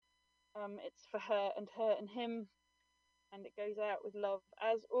It's for her and him, and it goes out with love,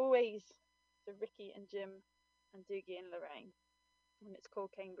 as always, to Ricky and Jim and Doogie and Lorraine. And it's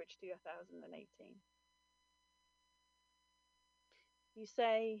called Cambridge 2018. You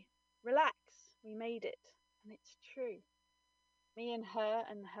say, relax, we made it. And it's true. Me and her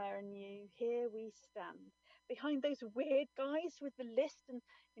and you, here we stand. Behind those weird guys with the list, and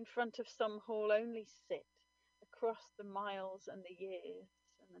in front of some hall only sit, across the miles and the years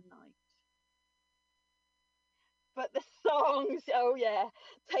and the night. But the songs, oh yeah,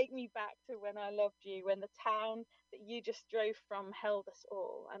 take me back to when I loved you, when the town that you just drove from held us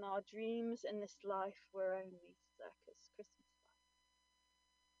all, and our dreams in this life were only circus Christmas lights.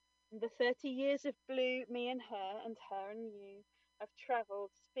 And the 30 years of blue, me and her and you, have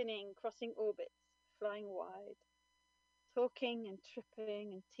travelled, spinning, crossing orbits, flying wide, talking and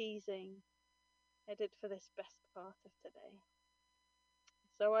tripping and teasing, headed for this best part of today.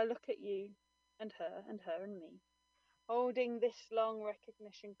 So I look at you and her and me, holding this long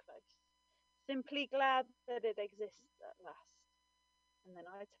recognition close, simply glad that it exists at last. And then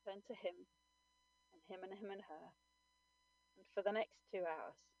I turn to him and her. And for the next 2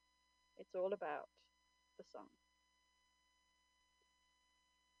 hours, it's all about the song.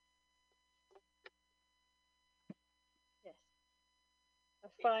 Yes, a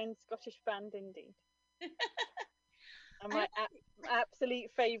fine Scottish band indeed. And my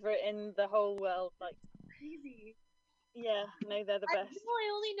absolute favourite in the whole world. Like, crazy. Yeah, no, they're the best. I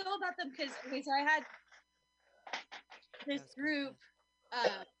only know about them because so I had this group.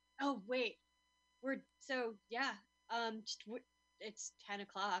 Oh wait, it's 10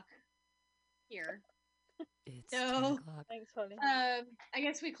 o'clock here. It's so 10 o'clock. Thanks, Holly. I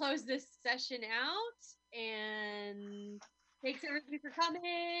guess we close this session out, and thanks everybody for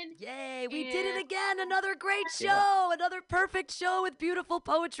coming. Yay, we did it again. Another great show. Another perfect show with beautiful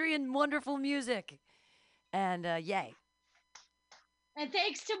poetry and wonderful music. And yay. And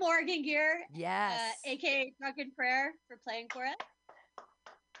thanks to Morgan Gear, yes, aka Truck and Prayer, for playing for us.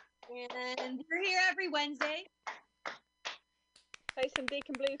 And we're here every Wednesday. Play some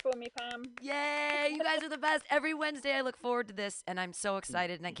Deacon Blue for me, Pam. Yay, you guys are the best. Every Wednesday I look forward to this, and I'm so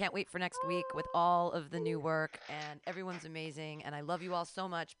excited, and I can't wait for next week with all of the new work, and everyone's amazing, and I love you all so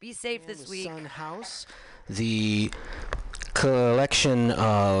much. Be safe this week. Sun House, the collection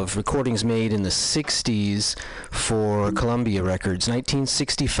of recordings made in the 60s for Columbia Records,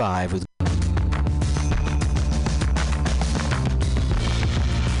 1965 with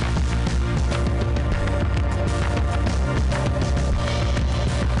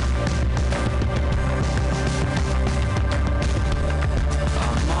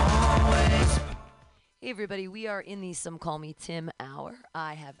Hey everybody, we are in the Some Call Me Tim hour.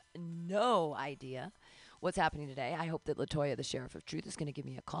 I have no idea what's happening today. I hope that Latoya, the Sheriff of Truth, is going to give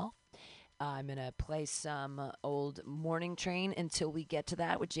me a call. I'm going to play some old Morning Train until we get to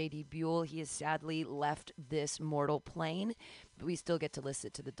that with J.D. Buell. He has sadly left this mortal plane, but we still get to listen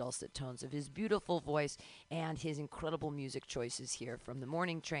to the dulcet tones of his beautiful voice and his incredible music choices here from the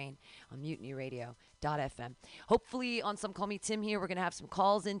Morning Train on MutinyRadio.fm. Hopefully on Some Call Me Tim here, we're going to have some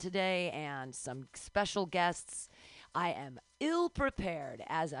calls in today and some special guests. I am ill-prepared,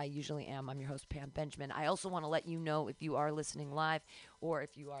 as I usually am. I'm your host, Pam Benjamin. I also want to let you know, if you are listening live or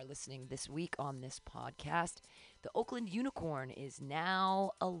if you are listening this week on this podcast, the Oakland Unicorn is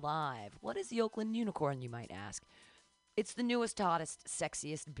now alive. What is the Oakland Unicorn, you might ask? It's the newest, hottest,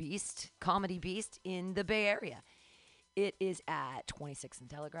 sexiest beast, comedy beast in the Bay Area. It is at 26th and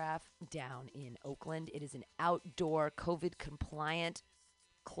Telegraph down in Oakland. It is an outdoor COVID-compliant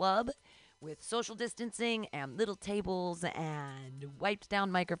club with social distancing and little tables and wiped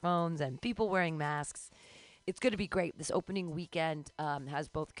down microphones and people wearing masks. It's going to be great. This opening weekend has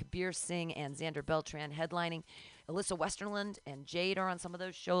both Kabir Singh and Xander Beltran headlining. Alyssa Westerland and Jade are on some of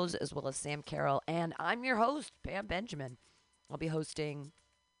those shows, as well as Sam Carroll. And I'm your host, Pam Benjamin. I'll be hosting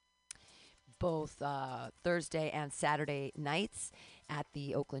both Thursday and Saturday nights at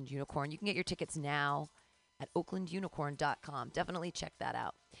the Oakland Unicorn. You can get your tickets now at oaklandunicorn.com. Definitely check that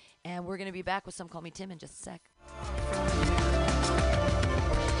out. And we're going to be back with Some Call Me Tim in just a sec.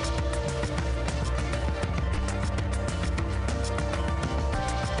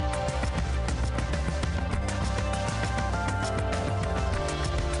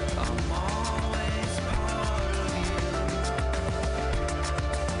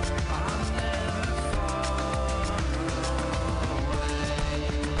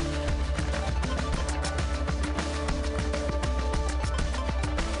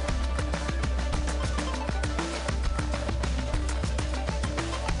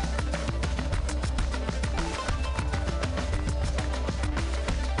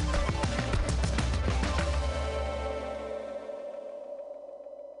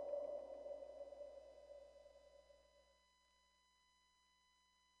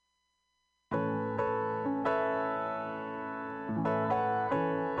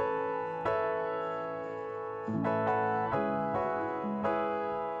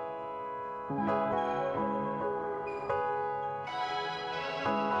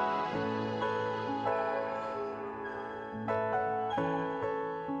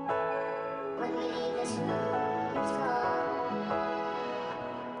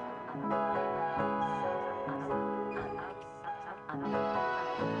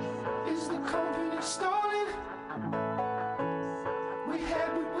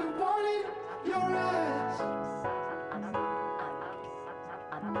 your eyes.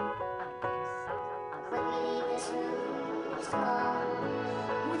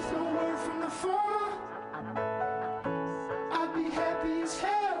 With no word from the phone, I'd be happy as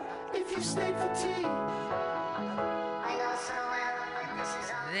hell if you stayed for tea.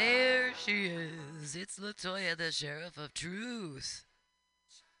 There she is. It's Latoya, the Sheriff of Truth.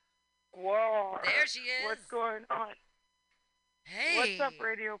 Whoa. There she is. What's going on? Hey. What's up,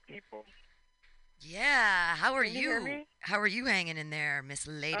 radio people? Yeah, how are Can you hear me? How are you hanging in there, Miss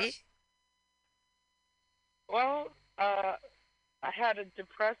Lady? Well, I had a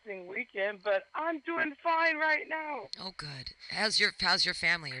depressing weekend, but I'm doing fine right now. Oh, good. How's your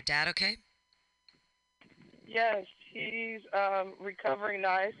family? Your dad okay? Yes, he's recovering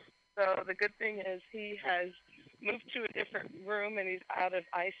nice. So the good thing is he has moved to a different room and he's out of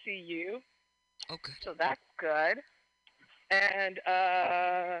ICU. Oh, good. So that's good. And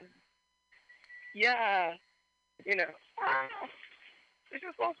yeah, you know, I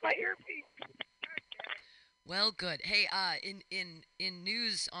just lost my earpiece. Well, good. Hey, in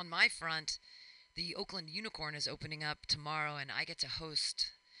news on my front, the Oakland Unicorn is opening up tomorrow, and I get to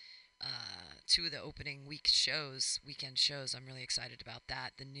host two of the opening weekend shows. I'm really excited about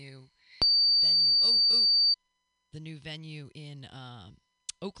that. The new venue. The new venue in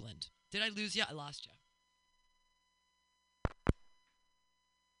Oakland. Did I lose you? I lost you.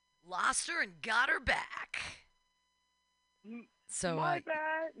 Lost her and got her back. So my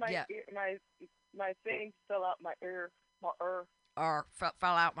bad. My thing fell out my ear. Fell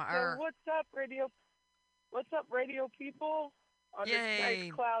out my ear. So what's up, radio people? On this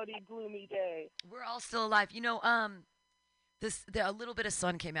nice, cloudy, gloomy day. We're all still alive. You know, a little bit of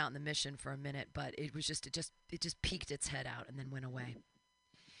sun came out in the Mission for a minute, but it just peeked its head out and then went away.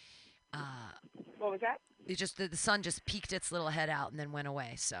 What was that? It just the sun just peeked its little head out and then went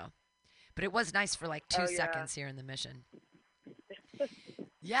away. So, but it was nice for like 2 seconds here in the Mission.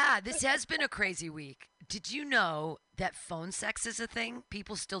 Yeah, this has been a crazy week. Did you know that phone sex is a thing?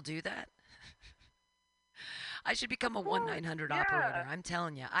 People still do that? I should become a 1-900 operator. I'm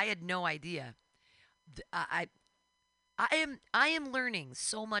telling you, I had no idea. I am learning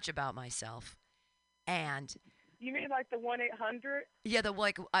so much about myself, and you mean like the 1-800? Yeah,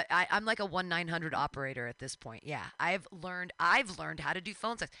 I'm like a 1-900 operator at this point. Yeah, I've learned how to do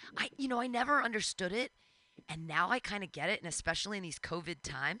phone sex. I never understood it, and now I kind of get it, and especially in these COVID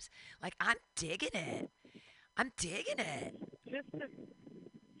times, like I'm digging it.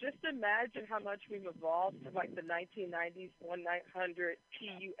 Just imagine how much we've evolved from like the 1990s 1-900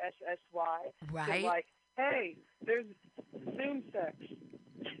 PUSSY. Right. To like, hey, there's Zoom sex.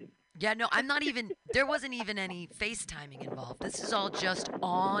 Yeah, no, I'm not even. There wasn't even any FaceTiming involved. This is all just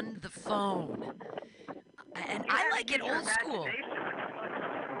on the phone, and I like it old school.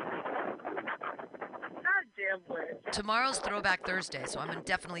 Tomorrow's Throwback Thursday, so I'm gonna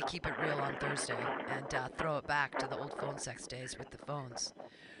definitely keep it real on Thursday and throw it back to the old phone sex days with the phones.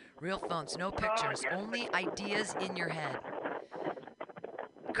 Real phones, no pictures, only ideas in your head.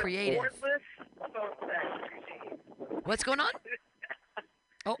 Creative. Cordless phone sex. What's going on?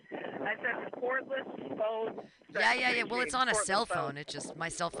 Oh. I said cordless phone sex. Yeah. Well, it's on a cell phone. It just my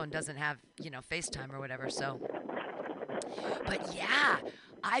cell phone doesn't have, FaceTime or whatever. So, but yeah,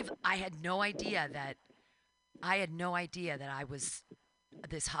 I had no idea that I was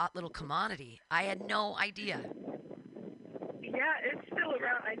this hot little commodity. I had no idea. Yeah, it's still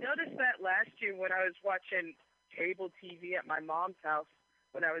around. I noticed that last year when I was watching cable TV at my mom's house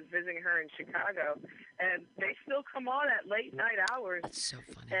when I was visiting her in Chicago, and they still come on at late night hours. That's so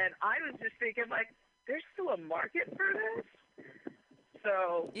funny. And I was just thinking, like, there's still a market for this.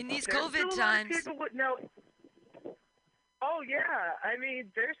 So in these COVID times, people would know. Oh yeah, I mean,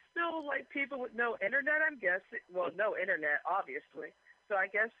 there's still like people with no internet. I'm guessing. Well, no internet, obviously. So I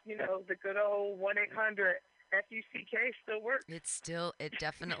guess the good old 1-800 FUCK still works. It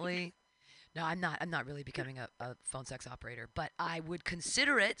definitely. No, I'm not really becoming a phone sex operator, but I would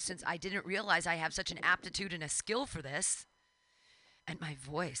consider it since I didn't realize I have such an aptitude and a skill for this. And my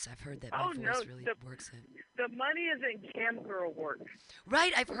voice, I've heard that my voice really works it. The money is in cam girl work.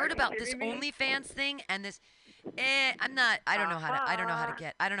 Right, I've heard about this OnlyFans thing and this. I don't know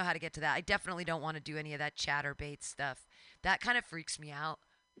how to get to that. I definitely don't want to do any of that chatterbait stuff. That kind of freaks me out.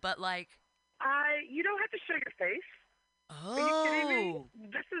 But like, you don't have to show your face. Oh. Are you kidding me?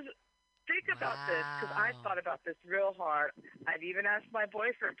 Think about this, because I thought about this real hard. I've even asked my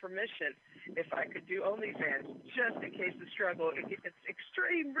boyfriend permission if I could do OnlyFans, just in case the struggle it's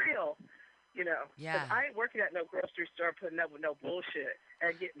extreme real, Yeah. Because I ain't working at no grocery store putting up with no bullshit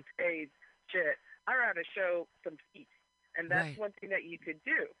and getting paid shit. I'd rather show some feet, and that's one thing that you could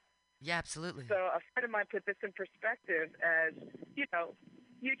do. Yeah, absolutely. So a friend of mine put this in perspective as, you know,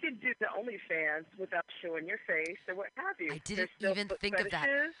 you can do the OnlyFans without showing your face or what have you. I There's didn't still even foot think of that.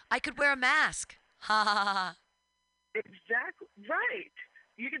 fetishes. I could wear a mask. Ha ha ha ha. Exactly right.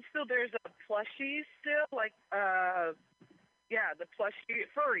 You can still. There's a plushies still, like yeah, the plushie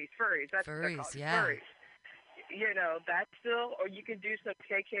furries. That's what they're Furries, called, yeah. furries. You know, that's still, or you can do some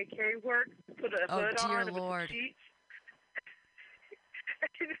KKK work, put a Oh, hood dear on with the Lord. sheets,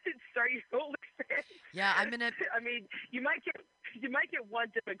 and start your OnlyFans. Yeah, I'm gonna. I mean, you might get one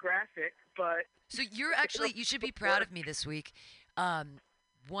demographic, but So you're actually, you should be proud of me this week.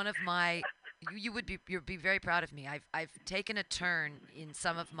 One of my, you'd be very proud of me. I've taken a turn in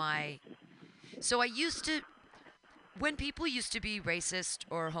some of my. So I used to, when people used to be racist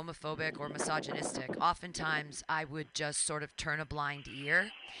or homophobic or misogynistic, oftentimes I would just sort of turn a blind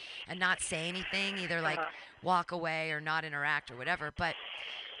ear and not say anything, either like walk away or not interact or whatever. But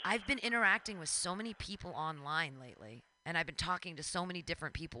I've been interacting with so many people online lately, and I've been talking to so many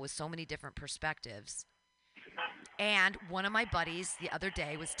different people with so many different perspectives. And one of my buddies the other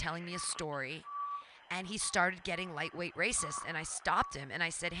day was telling me a story, and he started getting lightweight racist. And I stopped him and I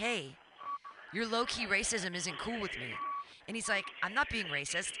said, "Hey, your low key racism isn't cool with me." And he's like, "I'm not being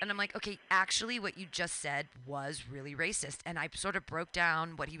racist." And I'm like, "Okay, actually, what you just said was really racist." And I sort of broke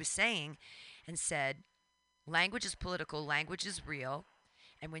down what he was saying and said, language is political, language is real.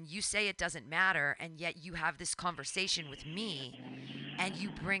 And when you say it doesn't matter, and yet you have this conversation with me and you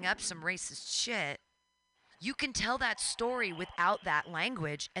bring up some racist shit, you can tell that story without that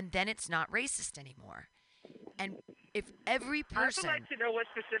language, and then it's not racist anymore. And if every I would person, like to know what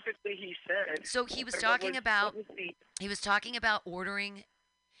specifically he said. so he was Or talking about, what was the, he was talking about ordering,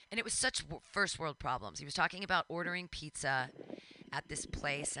 and it was such first world problems. He was talking about ordering pizza at this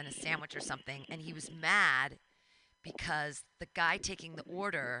place and a sandwich or something, and he was mad because the guy taking the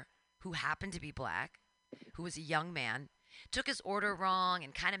order, who happened to be black, who was a young man, took his order wrong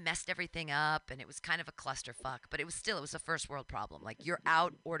and kind of messed everything up, and it was kind of a clusterfuck. But it was a first world problem. Like, you're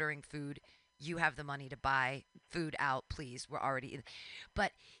out ordering food, you have the money to buy food out, please. We're already in.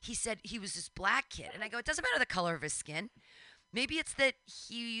 But he said he was this black kid, and I go, it doesn't matter the color of his skin. Maybe it's that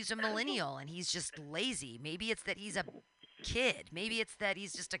he's a millennial and he's just lazy. Maybe it's that he's a kid. Maybe it's that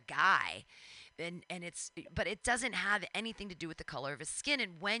he's just a guy. But it doesn't have anything to do with the color of his skin.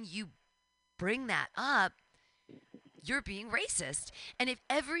 And when you bring that up, you're being racist. And if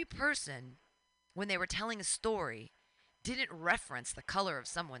every person, when they were telling a story, didn't reference the color of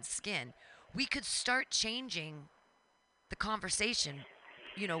someone's skin, we could start changing the conversation,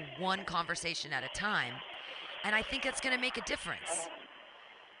 one conversation at a time. And I think it's going to make a difference.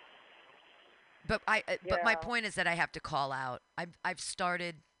 But my point is that I have to call out. I've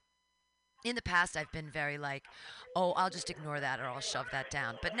started. In the past, I've been very like, oh, I'll just ignore that or I'll shove that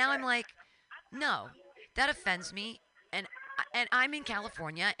down. But now I'm like, no, that offends me. And I'm in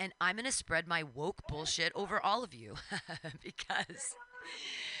California, and I'm going to spread my woke bullshit over all of you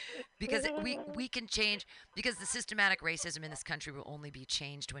because we can change, because the systematic racism in this country will only be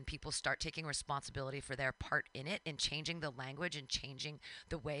changed when people start taking responsibility for their part in it and changing the language and changing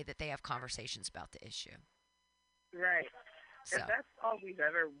the way that they have conversations about the issue. Right. So. And that's all we've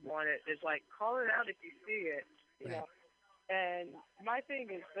ever wanted is, like, call it out if you see it, you know. And my thing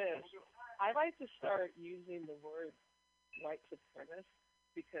is this. I like to start using the word white supremacist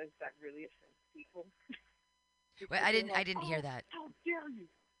because that really offends people. Wait, I didn't hear that. How dare you?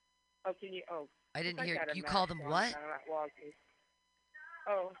 Oh, can you? Oh, I didn't hear. You call them what?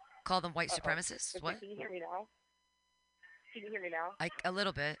 Oh. Call them white supremacists? Okay, what? Can you hear me now? Can you hear me now? A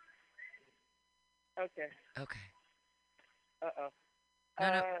little bit. Okay. Okay. Uh-oh.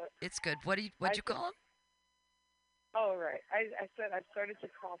 No, it's good. What'd you call them? Oh, right. I said I started to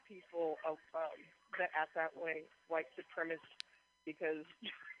call people that act that way white supremacists because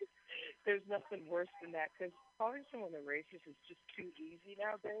there's nothing worse than that. Because calling someone a racist is just too easy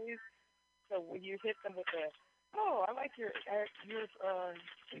nowadays. So when you hit them with I like you're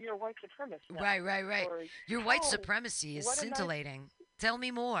a white supremacist now. Right. Or, your white supremacy is scintillating. Tell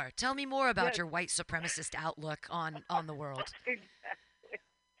me more. Tell me more about your white supremacist outlook on the world. Exactly.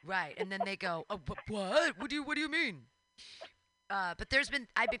 Right, and then they go, oh, what? What do you mean? But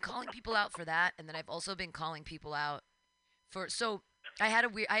I've been calling people out for that, and then I've also been calling people out so I had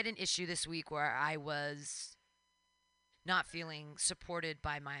an issue this week where I was not feeling supported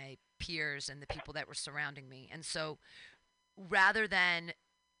by my peers and the people that were surrounding me. And so rather than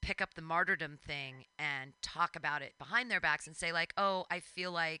pick up the martyrdom thing and talk about it behind their backs and say like, oh, I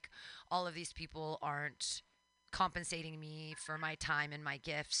feel like all of these people aren't compensating me for my time and my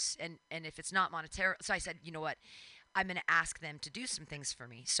gifts, and if it's not monetary, so I said, you know what, I'm going to ask them to do some things for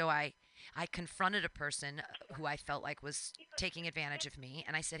me. So I confronted a person who I felt like was taking advantage of me,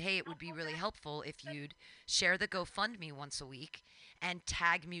 and I said, "Hey, it would be really helpful if you'd share the GoFundMe once a week and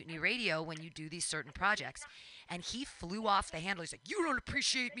tag Mutiny Radio when you do these certain projects." And he flew off the handle. He's like, "You don't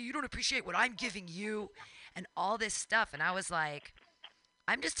appreciate me. You don't appreciate what I'm giving you," and all this stuff. And I was like,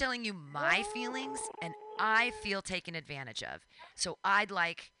 "I'm just telling you my feelings, and I feel taken advantage of. So I'd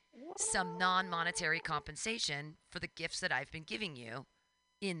like some non-monetary compensation for the gifts that I've been giving you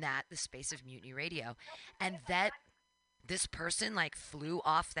in the space of Mutiny Radio." And that this person like flew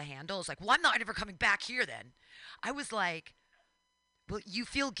off the handle. It's like, "Well, I'm not ever coming back here then." I was like, "Well, you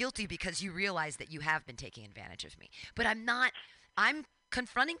feel guilty because you realize that you have been taking advantage of me." But I'm not. I'm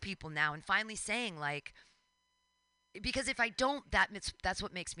confronting people now and finally saying like, because if I don't, that's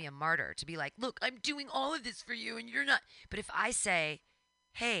what makes me a martyr, to be like, "Look, I'm doing all of this for you and you're not." But if I say,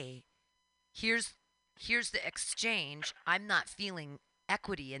 "Hey, here's the exchange. I'm not feeling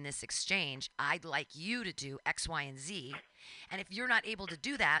equity in this exchange. I'd like you to do X, Y, and Z. And if you're not able to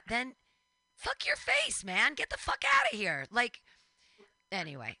do that, then fuck your face, man. Get the fuck out of here." Like,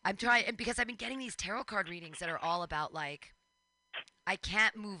 anyway, I'm trying, and because I've been getting these tarot card readings that are all about like, I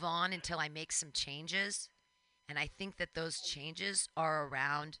can't move on until I make some changes. And I think that those changes are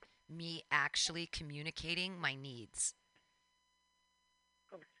around me actually communicating my needs,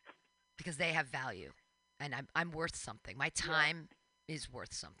 because they have value, and I'm worth something. My time is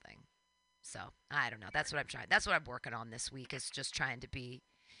worth something. So I don't know. That's what I'm trying. That's what I'm working on this week, is just trying to be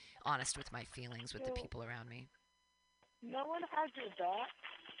honest with my feelings with the people around me. No one had your back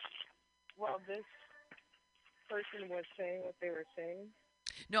while this person was saying what they were saying?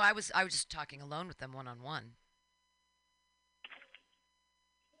 No, I was just talking alone with them one-on-one.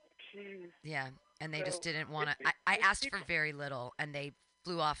 Jeez. Yeah, and they So just didn't want to. I asked for very little, and they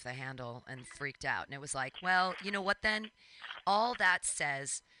flew off the handle and freaked out. And it was like, well, you know what then? All that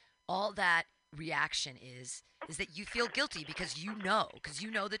says, all that reaction is that you feel guilty because you know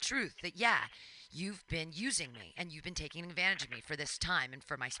the truth, that, yeah, you've been using me and you've been taking advantage of me for this time and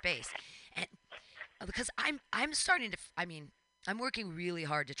for my space. And because I'm starting to, I'm working really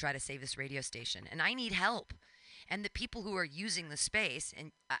hard to try to save this radio station, and I need help. And the people who are using the space,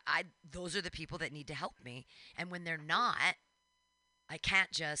 and those are the people that need to help me. And when they're not, I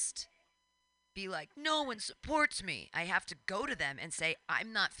can't just be like, "No one supports me." I have to go to them and say,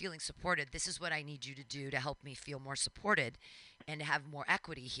 "I'm not feeling supported. This is what I need you to do to help me feel more supported and to have more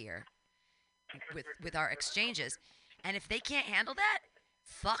equity here with our exchanges." And if they can't handle that,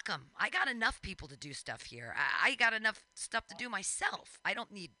 fuck them. I got enough people to do stuff here. I got enough stuff to do myself. I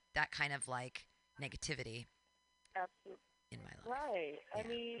don't need that kind of like negativity. Absolutely. In my life. Right. Yeah. I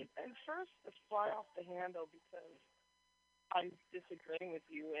mean, and first, to fly off the handle because I'm disagreeing with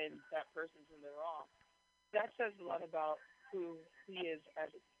you and that person's in the wrong. That says a lot about who he is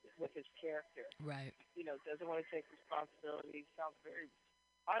with his character. Right. You know, doesn't want to take responsibility. Sounds very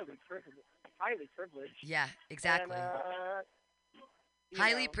highly privileged. Highly privileged. Yeah, exactly. And,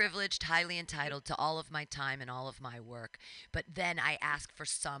 highly privileged, highly entitled to all of my time and all of my work. But then I ask for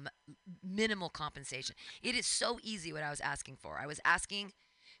some minimal compensation. It is so easy what I was asking for. I was asking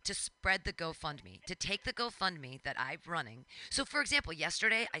to spread the GoFundMe, to take the GoFundMe that I'm running. So, for example,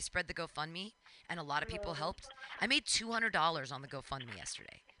 yesterday I spread the GoFundMe and a lot of people helped. I made $200 on the GoFundMe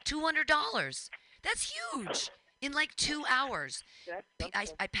yesterday. $200. That's huge. In like 2 hours,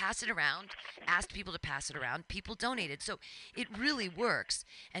 I passed it around, asked people to pass it around. People donated. So it really works.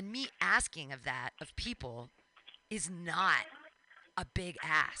 And me asking of people is not a big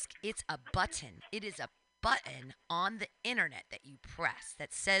ask. It's a button. It is a button on the internet that you press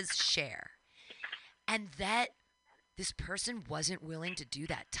that says share. And that this person wasn't willing to do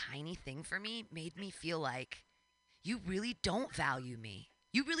that tiny thing for me made me feel like, you really don't value me.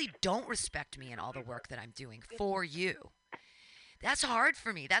 You really don't respect me and all the work that I'm doing for you. That's hard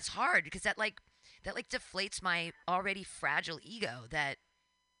for me. That's hard because that deflates my already fragile ego that,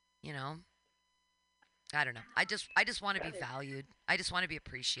 you know, I don't know. I just want to be valued. I just want to be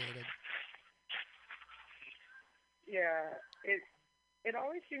appreciated. Yeah, it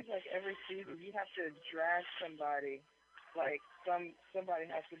always seems like every season you have to drag somebody, like somebody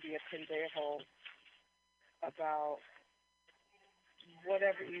has to be a pendejo about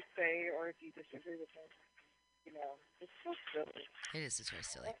whatever you say, or if you disagree with them. You know, it's so silly. It is. It's very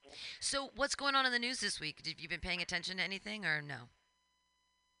silly. So, what's going on in the news this week? Have you been paying attention to anything, or no?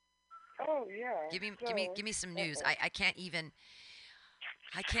 Oh yeah. Give me some news. I can't even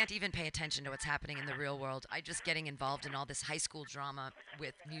pay attention to what's happening in the real world. I'm just getting involved in all this high school drama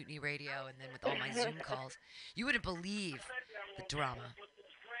with Mutiny Radio and then with all my Zoom calls. You wouldn't believe the drama.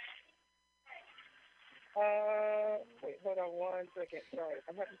 Wait, hold on 1 second. Sorry,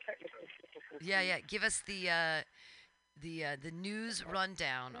 I'm having technical difficulties. Yeah. Give us the news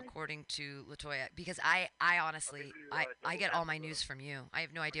rundown according to Latoya, because I honestly I get all my news from you. I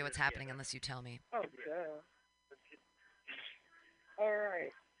have no idea what's happening unless you tell me. Oh, duh. All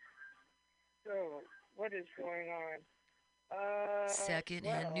right. So, what is going on?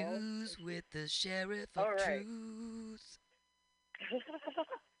 Secondhand Well, news with the sheriff of all right. truth.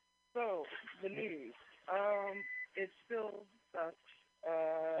 So, the news. It still sucks.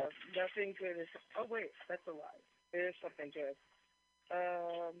 Nothing good is. Oh wait, that's a lie. There's something good.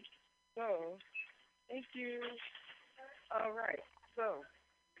 So, thank you. All right. So,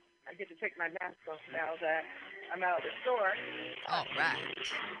 I get to take my mask off now that I'm out of the store. All right.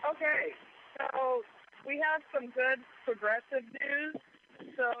 Okay. So, we have some good progressive news.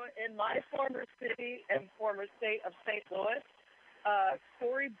 So, in my former city and former state of St. Louis,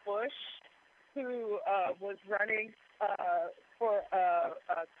 Cori Bush, who was running for a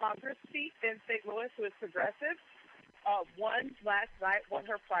Congress seat in St. Louis, who is progressive, won last night, won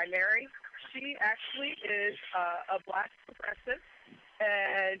her primary. She actually is a black progressive,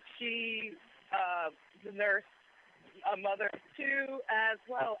 and she is a nurse, a mother of two, as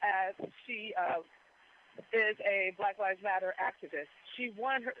well as she is a Black Lives Matter activist. She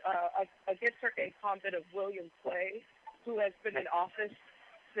won her, against her incumbent of William Clay, who has been in office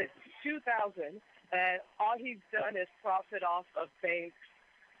since 2000, and all he's done is profit off of banks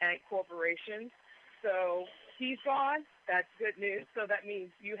and corporations. So he's gone. That's good news. So that means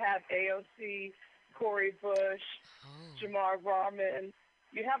you have AOC, Cori Bush, Jamar Rahman.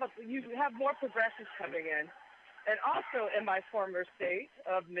 You have more progressives coming in. And also in my former state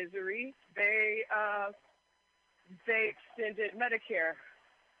of Missouri, they extended Medicare.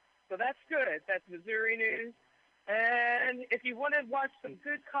 So that's good. That's Missouri news. And if you want to watch some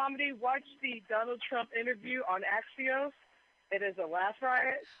good comedy, watch the Donald Trump interview on Axios. It is a laugh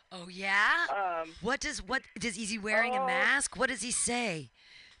riot. Oh yeah. What is he wearing a mask? What does he say?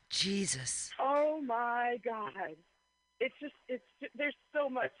 Jesus. Oh my God. There's so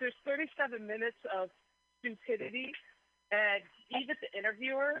much. There's 37 minutes of stupidity, and even the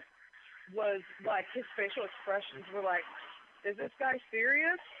interviewer was like, his facial expressions were like, is this guy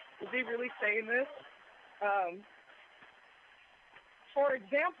serious? Is he really saying this? For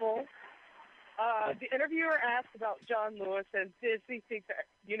example, the interviewer asked about John Lewis and did he think that,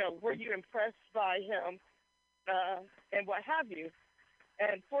 were you impressed by him and what have you?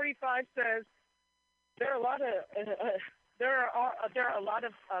 And 45 says there are a lot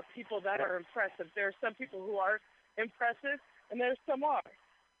of people that are impressive. There are some people who are impressive, and there's some are.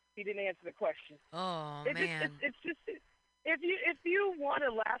 He didn't answer the question. Oh man! It's just if you want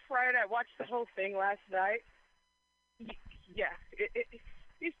to laugh right, I watched the whole thing last night. Yeah,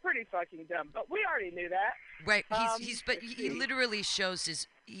 he's pretty fucking dumb, but we already knew that. Right. He literally shows his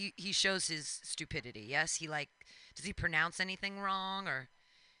he shows his stupidity. Yes. Does he pronounce anything wrong, or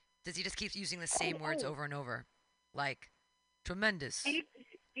does he just keep using the same words over and over, like tremendous?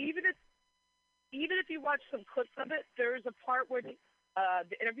 Even if you watch some clips of it, there's a part where the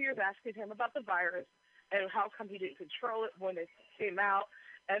interviewer is asking him about the virus and how come he didn't control it when it came out,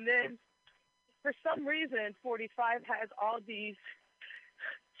 and then for some reason 45 has all these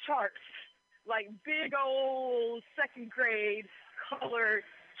charts, like big old second grade colored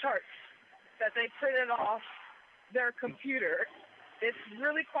charts that they printed off their computer. It's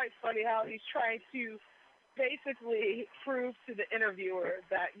really quite funny how he's trying to basically prove to the interviewer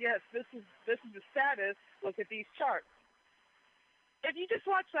that yes, this is the status. Look at these charts. If you just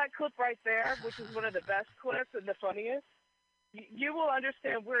watch that clip right there, which is one of the best clips and the funniest, you will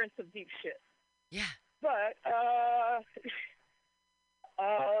understand we're in some deep shit. Yeah. But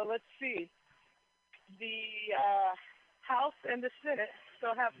let's see. The House and the Senate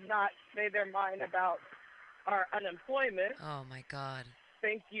still have not made their mind about our unemployment. Oh my God.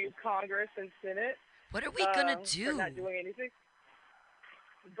 Thank you, Congress and Senate. What are we gonna do? For not doing anything.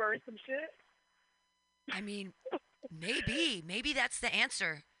 Burn some shit. I mean, maybe that's the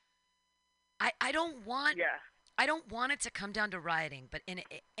answer. I don't want. Yeah. I don't want it to come down to rioting, but and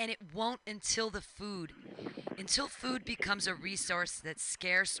it won't until food becomes a resource that's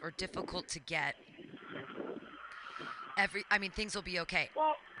scarce or difficult to get. Things will be okay.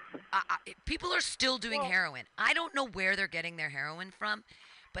 Well, people are still doing heroin. I don't know where they're getting their heroin from,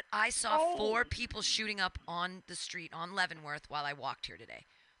 but I saw 4 people shooting up on the street on Leavenworth while I walked here today.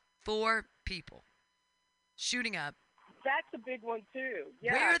 4 people shooting up. That's a big one too.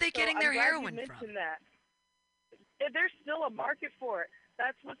 Yeah. Where are they getting their heroin you mentioned from? That. There's still a market for it.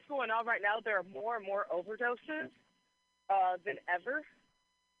 That's what's going on right now. There are more and more overdoses than ever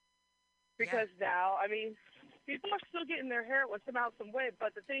Because now, I mean, people are still getting their heroin somehow, some way.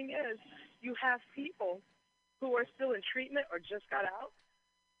 But the thing is, you have people who are still in treatment or just got out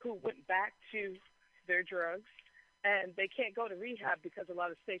who went back to their drugs, and they can't go to rehab because a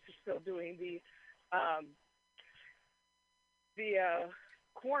lot of states are still doing the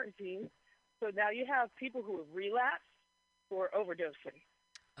quarantine. So now you have people who have relapsed who are overdosing.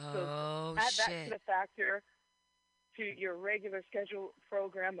 So Oh add that to shit. the factor to your regular scheduled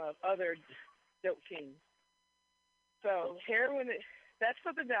program of other dope fiends. So heroin, that's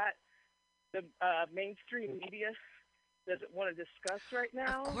something that the mainstream media doesn't want to discuss right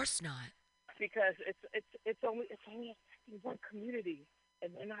now Of course not. because it's only affecting one community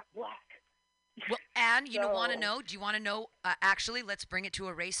and they're not black. Well, and you want to So know? Do you want to know? Actually, let's bring it to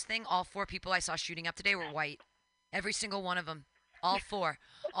a race thing. All 4 people I saw shooting up today were white. Every single one of them. All 4.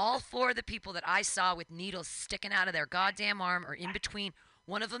 All 4 of the people that I saw with needles sticking out of their goddamn arm or in between.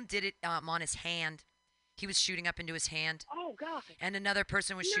 One of them did it on his hand. He was shooting up into his hand. oh God, And another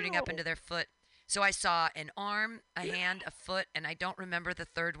person was shooting up no, into their foot. So I saw an arm, a hand, a foot, and I don't remember the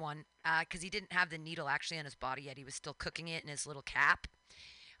third one because he didn't have the needle actually on his body yet. He was still cooking it in his little cap.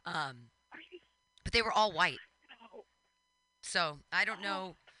 Um, are you but they were all white. no? So I don't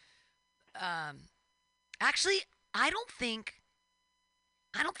Oh, know. Actually, I don't think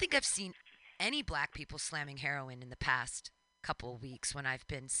I've seen any black people slamming heroin in the past couple of weeks when I've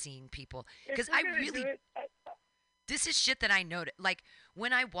been seeing people if because we're I gonna do really it, this is shit that I notice. Like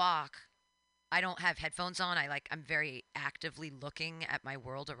when I walk, I don't have headphones on. I'm very actively looking at my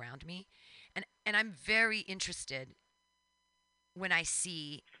world around me, and I'm very interested when I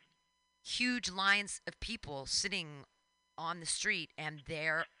see huge lines of people sitting on the street and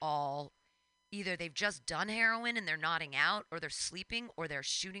they're all either they've just done heroin and they're nodding out or they're sleeping or they're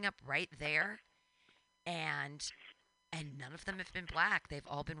shooting up right there and none of them have been black. They've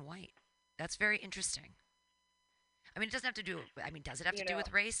all been white. That's very interesting. I mean, it doesn't have to do. I mean, does it have to you do know,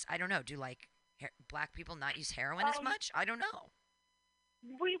 with race? I don't know. Do black people not use heroin as um, much? I don't know.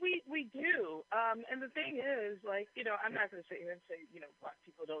 we do. And the thing is, like, I'm not going to sit here and say, black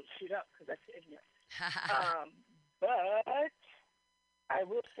people don't shoot up because that's ignorant. But I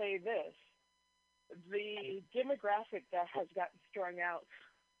will say this: the demographic that has gotten strung out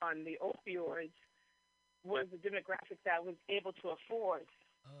on the opioids was the demographic that was able to afford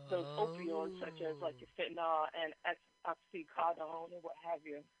those opioids, such as like your fentanyl and oxycodone and what have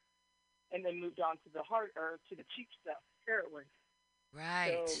you, and then moved on to the hard or to the cheap stuff, heroin.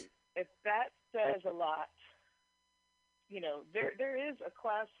 Right. So if that says a lot, there is a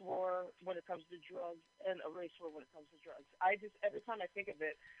class war when it comes to drugs and a race war when it comes to drugs. I just every time I think of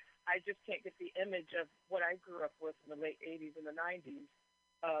it, I just can't get the image of what I grew up with in the late '80s and the '90s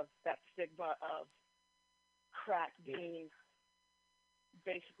of that stigma of crack being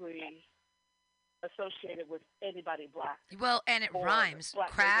basically associated with anybody black Well, and it or rhymes. black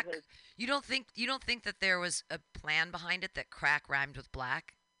Crack. neighborhoods. You don't think that there was a plan behind it that crack rhymed with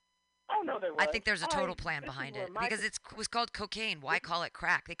black? Oh no, there was. I think there's a total plan This is behind where it my because it was called cocaine. Why call it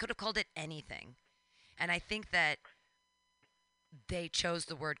crack? They could have called it anything. And I think that they chose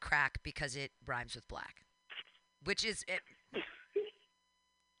the word crack because it rhymes with black, which is it.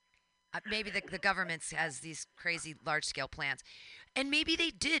 Maybe the government has these crazy large scale plans, and maybe they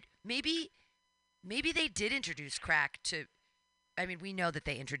did. Maybe they did introduce crack to. I mean, we know that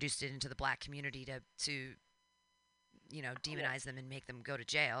they introduced it into the black community to demonize them and make them go to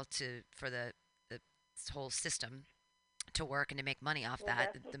jail for the whole system to work and to make money off well,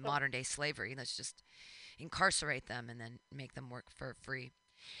 that. that's The what modern day slavery. Let's just incarcerate them and then make them work for free.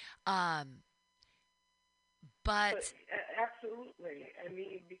 Um, but But absolutely, I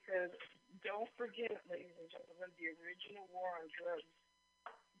mean, because don't forget, ladies and gentlemen, the original war on drugs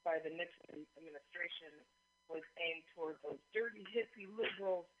by the Nixon administration was aimed toward those dirty hippie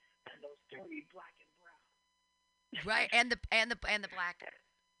liberals and those dirty black and brown. right, and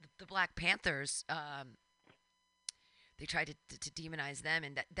the Black Panthers. They tried to demonize them,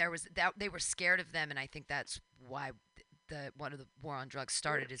 and that they were scared of them, and I think that's why the one of the war on drugs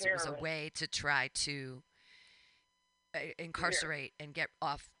started. Is it was a Terrorists. way to try to incarcerate and get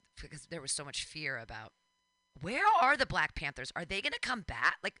off because there was so much fear about where are the Black Panthers? Are they going to come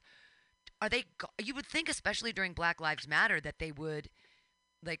back? Like, are they? You would think, especially during Black Lives Matter, that they would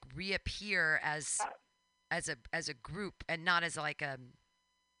like reappear as a group and not as like a.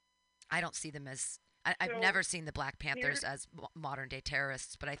 I don't see them as. I've So never seen the Black here, Panthers as modern day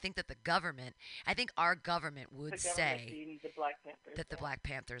terrorists, but I think that I think our government the would government say being the Black Panthers. that the Yeah. Black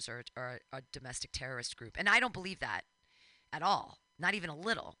Panthers are a domestic terrorist group, and I don't believe that at all, not even a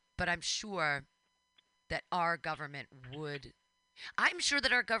little. But I'm sure that our government would I'm sure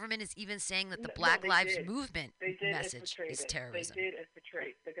that our government is even saying that the No, Black they Lives did. Movement They did message infiltrate is it. terrorism. They did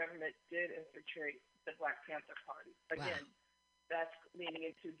infiltrate. The government did infiltrate the Black Panther Party. Wow. Again, that's leading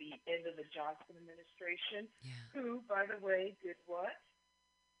into the end of the Johnson administration, Yeah. who, by the way, did what?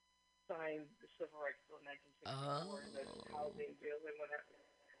 Signed the Civil Rights Bill in 1964, the housing bill and whatever.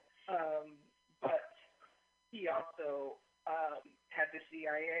 But he also had the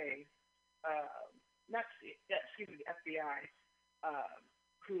CIA, not C, yeah, excuse me, the FBI,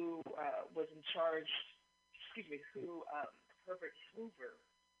 who was in charge. Excuse me, who Herbert Hoover,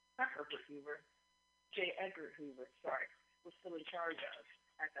 not Herbert Hoover, J. Edgar Hoover, sorry, was still in charge of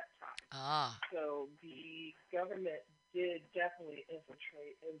at that time. Ah. So the government did definitely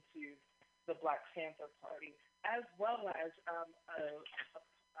infiltrate into the Black Panther Party, as well as a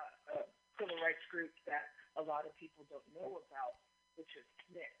civil rights group that a lot of people don't know about, which is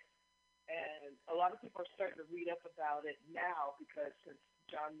SNCC. And a lot of people are starting to read up about it now because since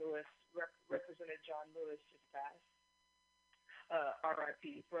John Lewis, Representative John Lewis just passed,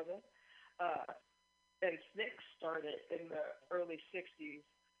 R.I.P. brother, and SNCC started in the early 60s,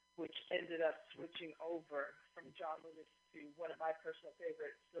 which ended up switching over from John Lewis to one of my personal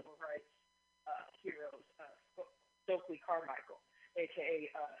favorite civil rights heroes, Stokely Carmichael,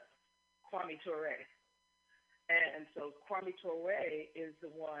 a.k.a. Kwame Ture. And so Kwame Ture is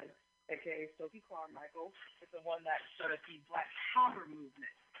the one, a.k.a. Stokely Carmichael, is the one that started the Black Power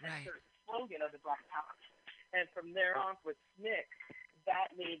movement. Right. That's the slogan of the Black Power. And from there on with SNCC,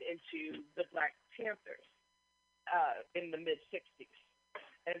 that led into the Black Panthers in the mid-60s.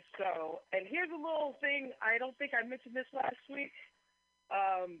 And so, and here's a little thing, I don't think I mentioned this last week.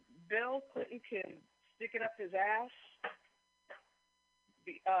 Bill Clinton can stick it up his ass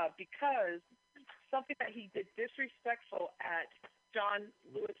because something that he did disrespectful at John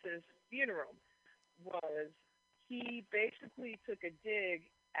Lewis's funeral was he basically took a dig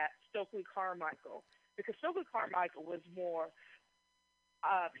at Stokely Carmichael because Stokely Carmichael was more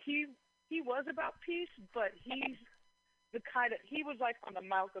he was about peace, but he's the kind of he was like on the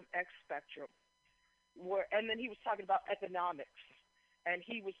Malcolm X spectrum, and then he was talking about economics, and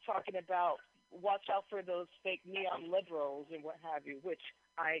he was talking about watch out for those fake neon liberals and what have you, which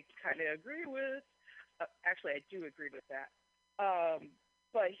I kind of agree with. Actually, I do agree with that.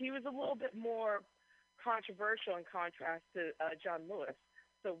 But he was a little bit more controversial in contrast to John Lewis.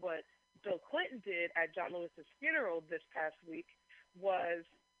 So what Bill Clinton did at John Lewis's funeral this past week was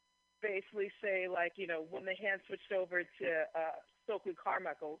basically say, like, you know, when the hand switched over to Stokely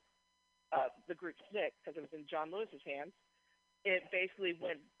Carmichael, the group SNCC, because it was in John Lewis's hands, it basically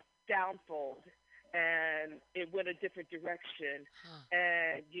went downfold and it went a different direction.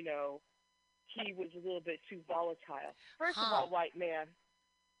 And, you know, he was a little bit too volatile. First of all, white man,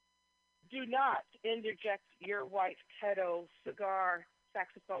 do not interject your white pedo cigar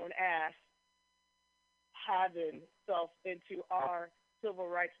saxophone ass having self into our civil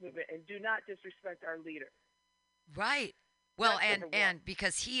rights movement, and do not disrespect our leader. Right. Well, That's and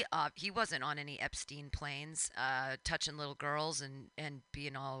because he wasn't on any Epstein planes, touching little girls and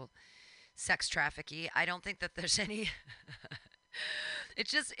being all sex trafficking. I don't think that there's any.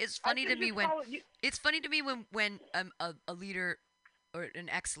 It's funny to me when it's funny to me when a leader or an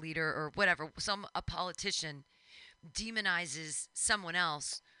ex-leader or whatever, a politician demonizes someone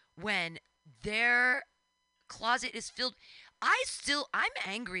else when their closet is filled. I'm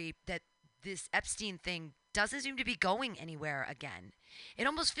angry that this Epstein thing doesn't seem to be going anywhere again. It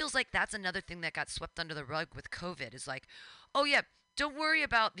almost feels like that's another thing that got swept under the rug with COVID. Is like, oh yeah, don't worry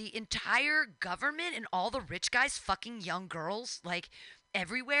about the entire government and all the rich guys fucking young girls like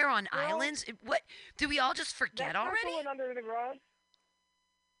everywhere on islands. What do we all just forget already? That's not going under the rug.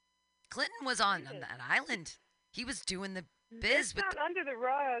 Clinton was on that island. He was doing the biz. It's not under the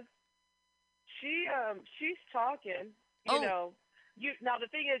rug. She's talking. You know. Now the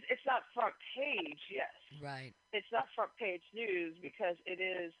thing is, it's not front page. Yes. Right. It's not front page news because it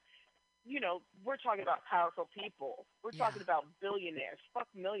is. You know, we're talking about powerful people. We're talking about billionaires. Fuck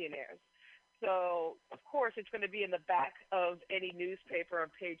millionaires. So of course it's going to be in the back of any newspaper on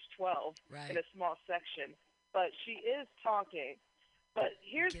page 12 in a small section. But she is talking. But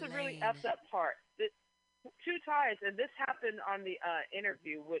here's the really effed up part. Two times, and this happened on the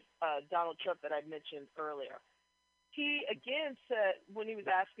interview with Donald Trump that I mentioned earlier. He again said when he was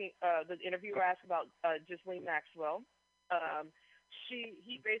asking, the interviewer asked about Ghislaine Maxwell,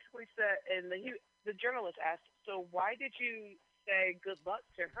 he basically said, and the journalist asked, so why did you say good luck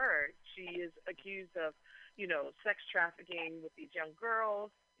to her? She is accused of, you know, sex trafficking with these young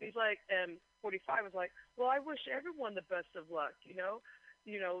girls. He's like, and 45 was like, well, I wish everyone the best of luck, you know,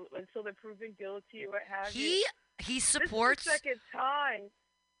 until they're proven guilty or what have you. He This is supports. the second time.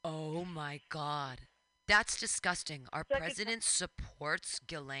 Oh my God. That's disgusting. Our Second president supports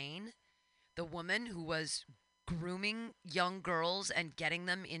Ghislaine, the woman who was grooming young girls and getting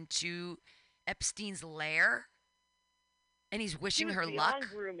them into Epstein's lair, and he's She wishing was her beyond luck.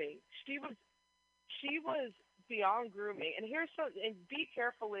 grooming. She was beyond grooming. And here's some. And be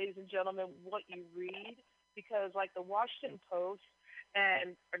careful, ladies and gentlemen, what you read, because like the Washington Post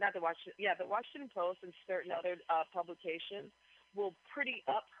or not the Washington, yeah, the Washington Post and certain other publications will pretty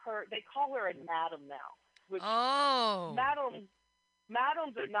up her. They call her a madam now, which Oh.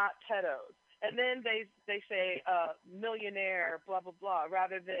 madams are not pedos. And then they say millionaire, blah blah blah,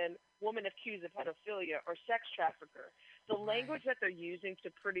 rather than woman accused of pedophilia or sex trafficker. The language that they're using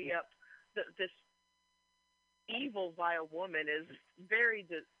to pretty up this evil, vile woman is very.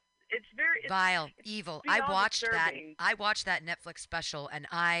 It's very Vile, evil. I beyond watched that. disturbing. I watched that Netflix special, and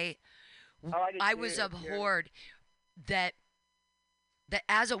I did was too. abhorred that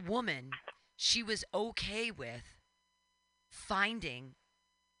as a woman, she was okay with finding,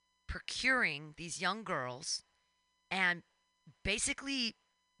 procuring these young girls, and basically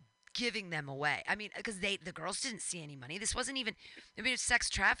giving them away. I mean, because the girls didn't see any money. This wasn't even. I mean, it's sex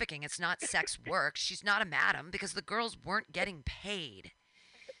trafficking. It's not sex work. She's not a madam because the girls weren't getting paid.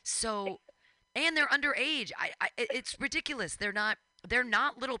 So, and they're underage. It's ridiculous. They're not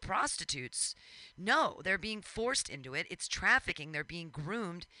little prostitutes. No, they're being forced into it. It's trafficking. They're being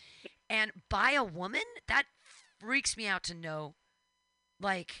groomed, and by a woman. That freaks me out to know.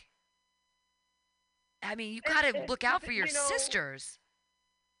 Like, I mean, you gotta look out for your sisters.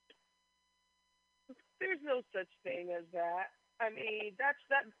 There's no such thing as that. I mean, that's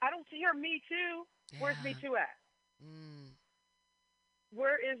that. I don't hear Me Too. Yeah. Where's Me Too at?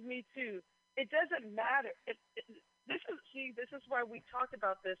 Where is Me Too? It doesn't matter. This is why we talked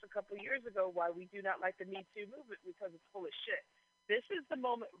about this a couple of years ago. Why we do not like the Me Too movement, because it's full of shit. This is the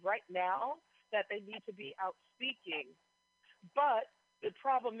moment right now that they need to be out speaking. But the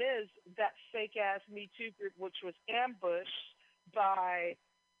problem is that fake ass Me Too group, which was ambushed by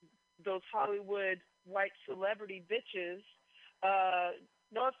those Hollywood white celebrity bitches.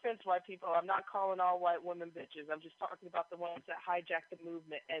 No offense, white people. I'm not calling all white women bitches. I'm just talking about the ones that hijacked the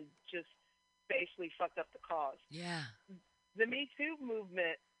movement and just basically fucked up the cause. Yeah. The Me Too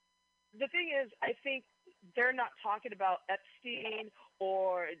movement. The thing is, I think they're not talking about Epstein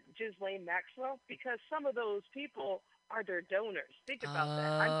or Ghislaine Maxwell because some of those people are their donors. Think about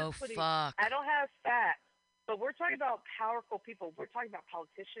that. I'm just putting. Fuck. I don't have facts. But we're talking about powerful people. We're talking about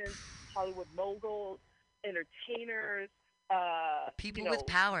politicians, Hollywood moguls, entertainers, people with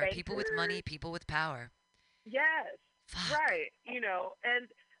power, bankers. people with money, people with power. Yes, Fuck. right. And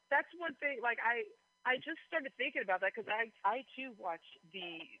that's one thing. Like I just started thinking about that because I too watched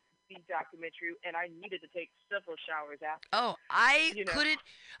the documentary and I needed to take several showers after. Oh, I couldn't.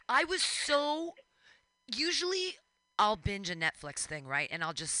 I was so. Usually, I'll binge a Netflix thing, right? And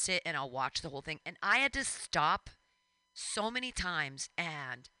I'll just sit and I'll watch the whole thing. And I had to stop so many times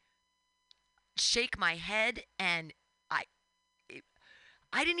and shake my head. And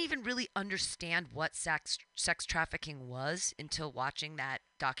I didn't even really understand what sex trafficking was until watching that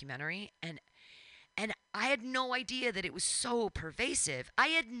documentary. And I had no idea that it was so pervasive. I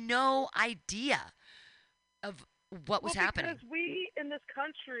had no idea of what was happening. Because we in this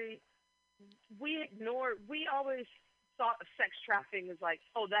country, we always thought of sex trafficking as like,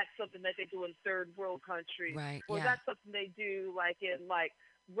 oh, that's something that they do in third world countries. Right, or yeah. That's something they do like in like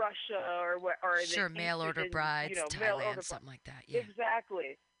Russia or sure, mail order brides, Thailand, something like that. Yeah.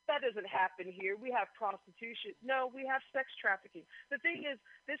 Exactly. That doesn't happen here. We have prostitution. No, we have sex trafficking. The thing is,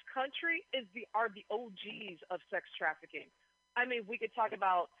 this country are the OGs of sex trafficking. I mean, we could talk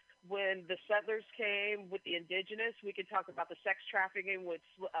about when the settlers came with the indigenous. We could talk about the sex trafficking with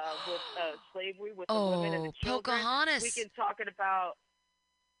slavery with the women and the children. Pocahontas. We can talk about.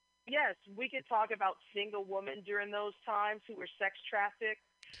 Yes, we could talk about single women during those times who were sex trafficked,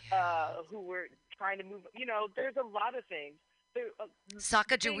 who were trying to move. There's a lot of things.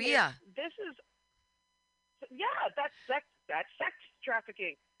 Sacagawea. That's sex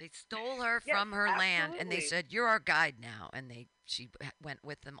trafficking. They stole her from her land, and they said, "You're our guide now," and she went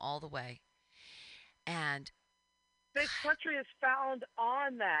with them all the way. And this country is found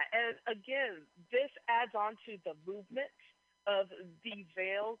on that, and again, this adds on to the movement of the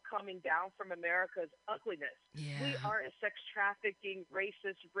veil coming down from America's ugliness. Yeah. We are a sex trafficking,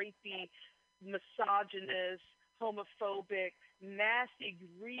 racist, rapey, misogynist, homophobic, nasty,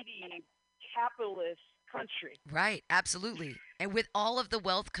 greedy, capitalist country. Right, absolutely. And with all of the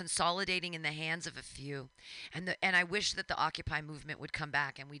wealth consolidating in the hands of a few, and I wish that the Occupy movement would come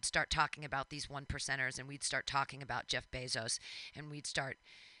back and we'd start talking about these one percenters and we'd start talking about Jeff Bezos and we'd start,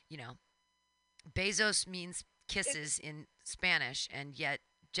 you know, Bezos means kisses in Spanish, and yet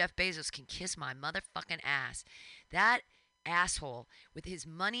Jeff Bezos can kiss my motherfucking ass. That asshole with his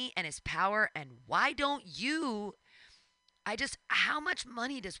money and his power, and why don't you? How much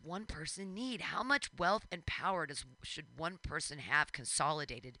money does one person need? How much wealth and power should one person have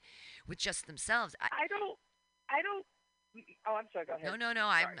consolidated with just themselves? I don't. Oh, I'm sorry. Go ahead. No.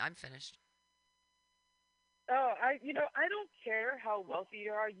 I'm finished. Oh, I don't care how wealthy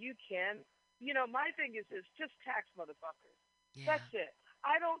you are. You can. My thing is just tax motherfuckers. Yeah. That's it.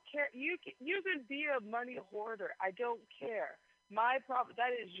 I don't care. You can be a money hoarder. I don't care. My problem.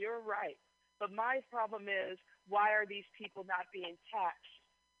 That is your right. But my problem is, why are these people not being taxed?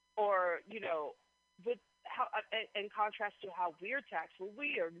 Or, with how, in contrast to how we're taxed, well,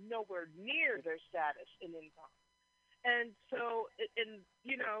 we are nowhere near their status in income. And so,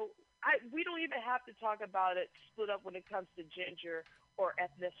 we don't even have to talk about it split up when it comes to gender or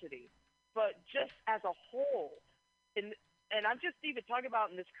ethnicity, but just as a whole. And I'm just even talking about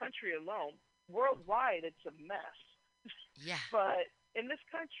in this country alone. Worldwide, it's a mess. Yeah. But in this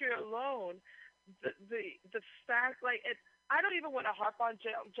country alone, the fact, I don't even want to harp on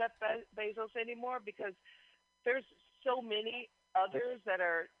Jeff Bezos anymore, because there's so many others that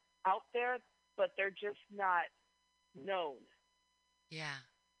are out there, but they're just not known. Yeah.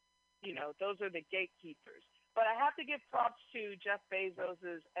 Those are the gatekeepers. But I have to give props to Jeff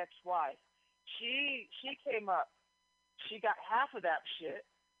Bezos' ex-wife. She came up. She got half of that shit.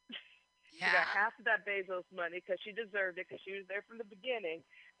 Yeah. She got half of that Bezos money because she deserved it, because she was there from the beginning,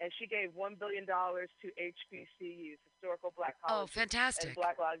 and she gave $1 billion to HBCUs, Historical Black Colleges. Oh, fantastic. And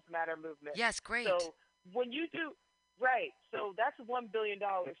Black Lives Matter movement. Yes, great. So when you do, right, so that's $1 billion.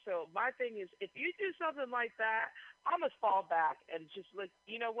 So my thing is, if you do something like that, I'm going to fall back and just look,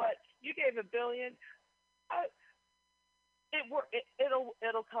 you know what, you gave $1 billion,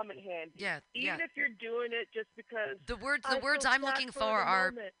 it'll come in handy. Yeah, Even if you're doing it just because the words I'm looking for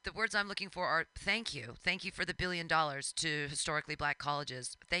are thank you for the $1 billion to historically black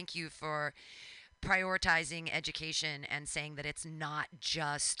colleges. Thank you for prioritizing education and saying that it's not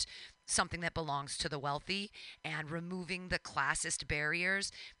just something that belongs to the wealthy, and removing the classist barriers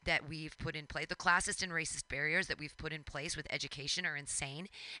that we've put in place. The classist and racist barriers that we've put in place with education are insane,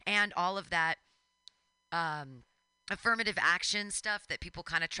 and all of that affirmative action stuff that people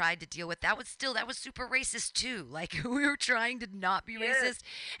kind of tried to deal with, that was super racist too. Like, we were trying to not be racist,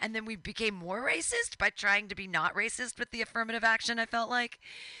 and then we became more racist by trying to be not racist with the affirmative action, I felt like.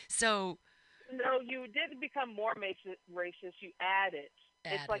 So no, you didn't become more racist, you added.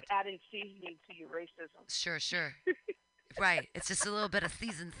 It's like adding seasoning to your racism. Sure. Right. It's just a little bit of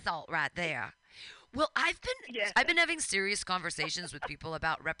seasoned salt right there. Well, I've been having serious conversations with people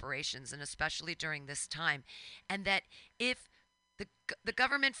about reparations, and especially during this time, and that if the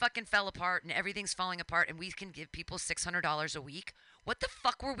government fucking fell apart and everything's falling apart and we can give people $600 a week, what the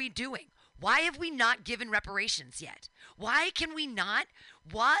fuck were we doing? Why have we not given reparations yet? Why can we not?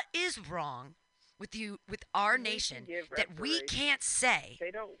 What is wrong with our nation that we can't say? They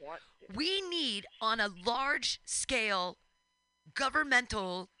don't want to. We need, on a large scale,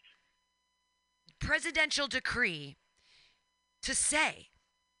 governmental presidential decree to say,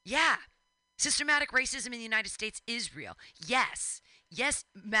 yeah, systematic racism in the United States is real. Yes,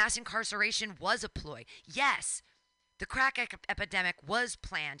 mass incarceration was a ploy. Yes, the crack epidemic was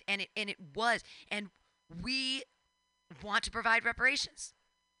planned, and it was, and we want to provide reparations.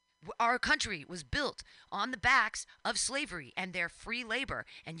 Our country was built on the backs of slavery and their free labor.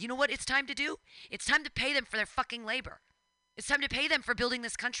 And you know what it's time to do? It's time to pay them for their fucking labor. It's time to pay them for building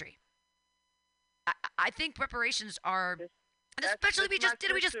this country. I think reparations are, and especially we just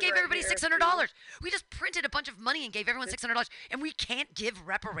gave everybody $600. We just printed a bunch of money and gave everyone $600, and we can't give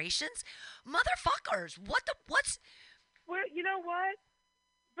reparations? Motherfuckers, what's? Well, you know what?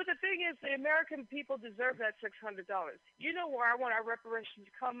 But the thing is, the American people deserve that $600. You know where I want our reparations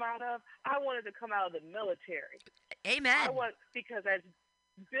to come out of? I want it to come out of the military. Amen. Because as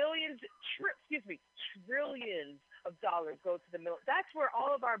trillions of dollars go to the military. That's where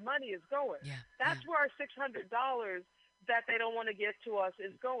all of our money is going. Yeah. That's where our $600 that they don't want to give to us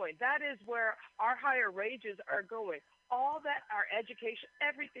is going. That is where our higher wages are going. All that, our education,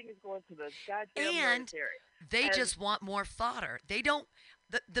 everything is going to the goddamn military. They just want more fodder. They don't.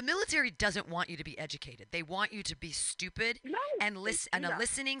 The military doesn't want you to be educated. They want you to be stupid and a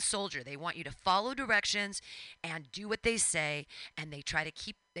listening soldier. They want you to follow directions and do what they say, and they try to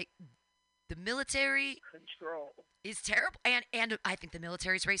keep The military Control. is terrible. And I think the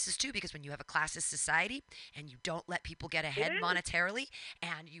military's racist too, because when you have a classist society and you don't let people get ahead monetarily,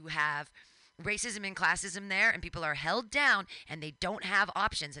 and you have racism and classism there, and people are held down and they don't have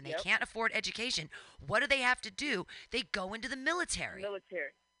options and they can't afford education, what do they have to do? They go into the military.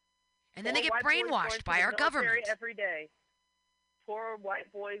 And then they get brainwashed by our government. Every day. Poor white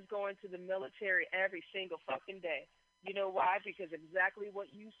boys going to the military every single fucking day. You know why? Because exactly what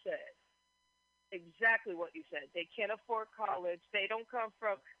you said. Exactly what you said. They can't afford college. They don't come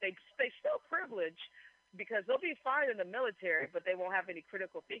from. They still privileged because they'll be fine in the military, but they won't have any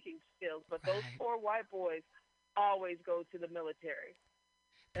critical thinking skills. But those poor white boys always go to the military.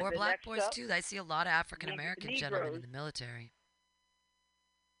 Poor black boys too. I see a lot of African American gentlemen in the military.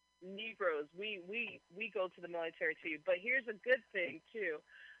 Negroes, we go to the military too. But here's a good thing too.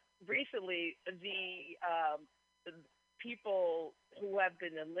 Recently, the people who have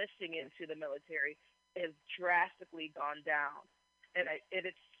been enlisting into the military has drastically gone down, and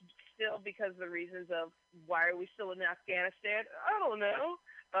it's still because of the reasons of why are we still in Afghanistan? I don't know.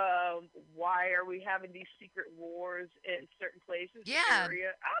 Why are we having these secret wars in certain places? Yeah.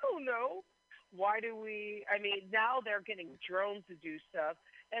 Syria? I don't know. Why do we? I mean, now they're getting drones to do stuff,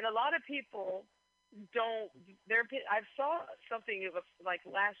 and a lot of people don't. I saw something like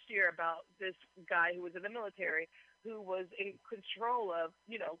last year about this guy who was in the military who was in control of,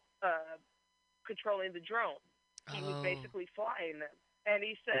 controlling the drone. He was basically flying them, and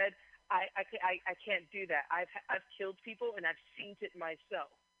he said, I can't do that. I've killed people and I've seen it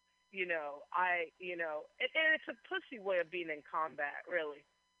myself. And it's a pussy way of being in combat, really.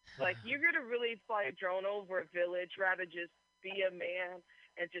 Like, you're gonna really fly a drone over a village rather just be a man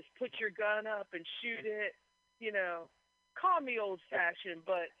and just put your gun up and shoot it. Call me old fashioned,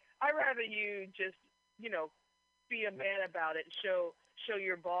 but I'd rather you just, be a man about it, show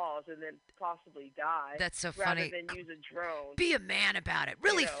your balls, and then possibly die. That's so rather funny. Than use a drone. Be a man about it.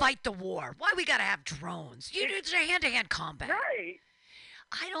 Really fight the war. Why we gotta have drones? It's a hand-to-hand combat. Right.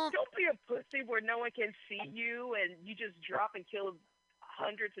 Don't be a pussy where no one can see you and you just drop and kill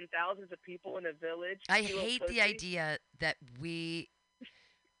hundreds and thousands of people in a village. I hate the idea that we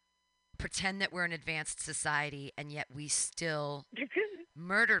pretend that we're an advanced society and yet we still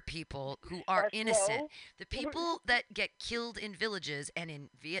murder people who are innocent. The people that get killed in villages and in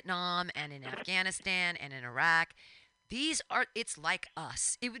Vietnam and in Afghanistan and in Iraq, it's like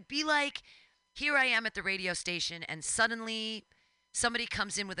us. It would be like, here I am at the radio station and suddenly somebody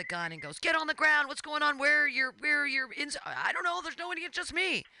comes in with a gun and goes, "Get on the ground. What's going on? Where are your I don't know. There's no one here, just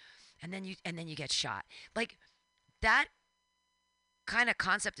me." And then you get shot. Like, that kind of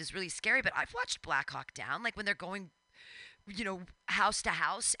concept is really scary, but I've watched Black Hawk Down, like when they're going, house to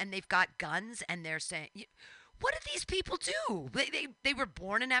house and they've got guns and they're saying, what did these people do? They were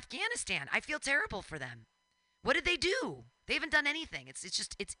born in Afghanistan. I feel terrible for them. What did they do? They haven't done anything.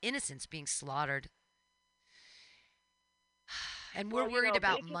 It's innocence being slaughtered. And we're worried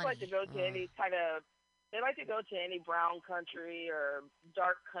about money. Like to go to any they like to go to any brown country or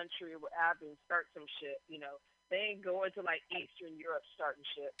dark country and start some shit, They ain't going to, like, Eastern Europe starting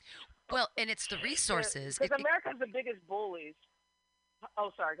shit. Well, and it's the resources. Because America's the biggest bullies.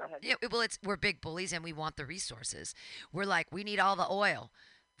 Oh, sorry, go ahead. Yeah, well, we're big bullies and we want the resources. We're like, we need all the oil.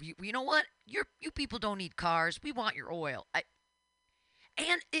 You know what? You people don't need cars. We want your oil.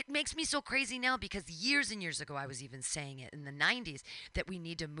 And it makes me so crazy now because years and years ago, I was even saying it in the 90s that we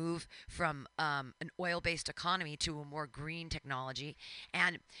need to move from an oil-based economy to a more green technology.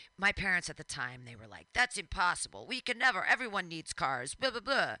 And my parents at the time, they were like, that's impossible. We can never. Everyone needs cars. Blah, blah,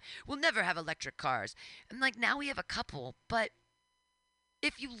 blah. We'll never have electric cars. And like, now we have a couple. But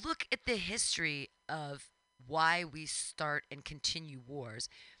if you look at the history of why we start and continue wars,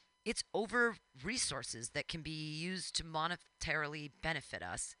 it's over resources that can be used to monetarily benefit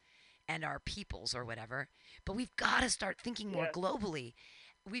us and our peoples or whatever. But we've got to start thinking more globally.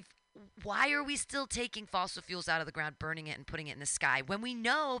 Why are we still taking fossil fuels out of the ground, burning it and putting it in the sky when we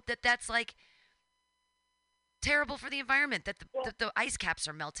know that that's like terrible for the environment, that the ice caps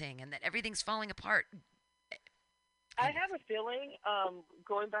are melting and that everything's falling apart? I have a feeling,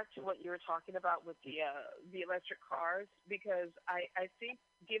 going back to what you were talking about with the electric cars, because I think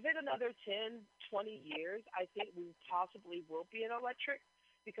give it another 10, 20 years, I think we possibly will be an electric,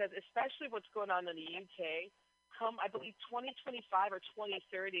 because especially what's going on in the UK, come, I believe, 2025 or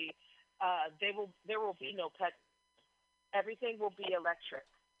 2030, there will be no pet. Everything will be electric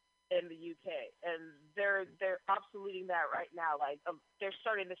in the UK, and they're absoluting that right now. Like, they're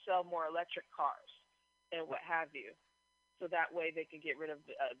starting to sell more electric cars and what have you, so that way they can get rid of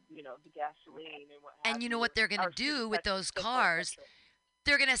the gasoline and what have you. And you know what they're going to do with those cars?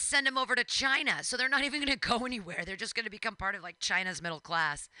 they're going to send them over to China. So they're not even going to go anywhere. They're just going to become part of like China's middle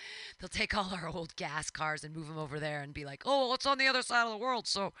class. They'll take all our old gas cars and move them over there and be like, oh, well, it's on the other side of the world.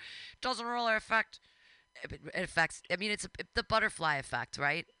 So it doesn't really affect. It affects, I mean, it's the butterfly effect,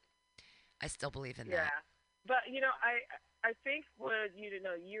 right? I still believe in that. Yeah, but I think when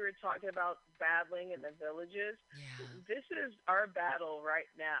you were talking about battling in the villages. Yeah. This is our battle right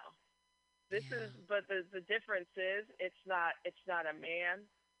now. This Yeah. is, but the difference is it's not a man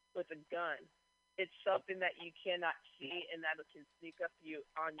with a gun. It's something that you cannot see and that can sneak up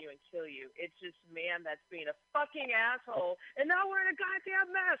on you and kill you. It's just man that's being a fucking asshole and not wearing a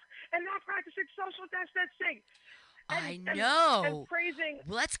goddamn mask and not practicing social distancing. I And know. praising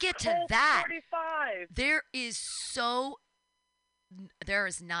Let's get to Colt that. 45. There is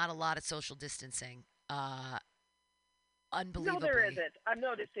not a lot of social distancing. Unbelievably. No, there isn't. I'm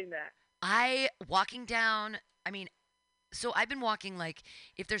noticing that. Walking down, I mean, so I've been walking like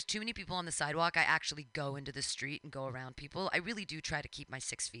if there's too many people on the sidewalk, I actually go into the street and go around people. I really do try to keep my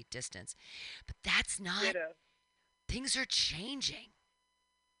 6 feet distance. But that's not, Ditto. things are changing.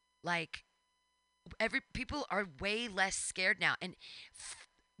 Like people are way less scared now. And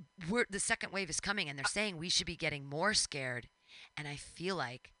the second wave is coming and they're saying we should be getting more scared. And I feel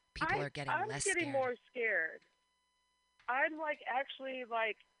like people are getting less scared. I'm getting more scared. I'm like actually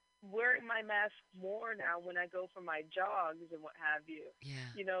like wearing my mask more now when I go for my jogs and what have you. Yeah.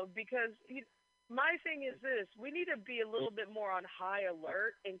 Because my thing is this: we need to be a little bit more on high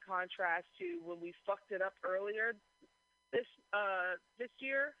alert in contrast to when we fucked it up earlier this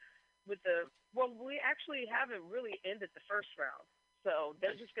year with we actually haven't really ended the first round, so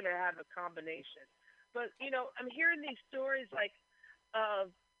they're just gonna have a combination. But I'm hearing these stories like of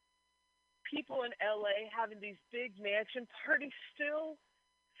people in LA having these big mansion parties still.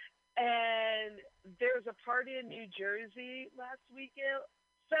 And there was a party in New Jersey last weekend,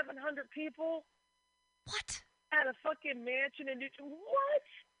 700 people. What? At a fucking mansion in New Jersey. What?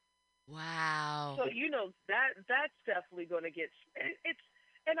 Wow. So that's definitely going to get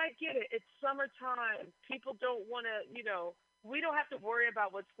and I get it. It's summertime. People don't want to, we don't have to worry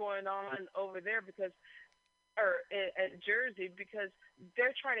about what's going on over there in Jersey because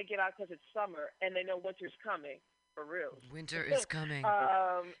they're trying to get out because it's summer and they know winter's coming. For real. Winter is coming.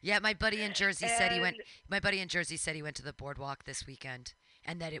 Yeah, my buddy in Jersey said he went. My buddy in Jersey said he went to the boardwalk this weekend,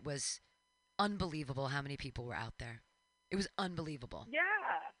 and that it was unbelievable how many people were out there. It was unbelievable. Yeah,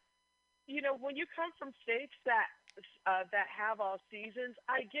 when you come from states that have all seasons,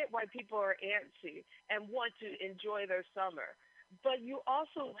 I get why people are antsy and want to enjoy their summer, but you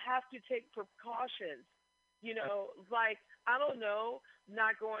also have to take precautions. Like I don't know.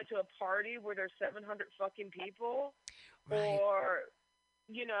 Not going to a party where there's 700 fucking people, right. Or,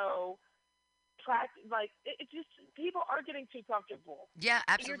 it just people are getting too comfortable. Yeah,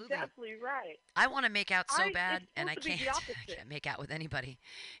 absolutely. You're definitely right. I want to make out so bad, and I it's supposed to be can't. the I opposite. can't make out with anybody.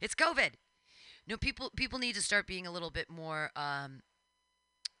 It's COVID. No, people need to start being a little bit more Alert.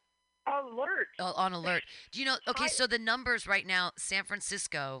 on alert. Do you know? Okay, so the numbers right now: San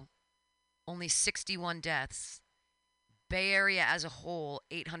Francisco, only 61 deaths. Bay Area as a whole,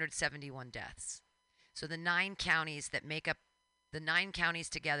 871 deaths. So the 9 counties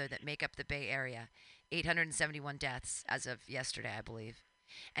together that make up the Bay Area, 871 deaths as of yesterday, I believe.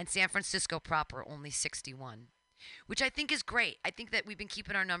 And San Francisco proper, only 61, which I think is great. I think that we've been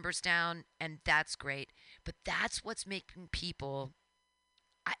keeping our numbers down, and that's great. But that's what's making people.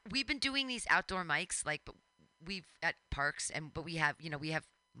 We've been doing these outdoor mics, but we've at parks, but we have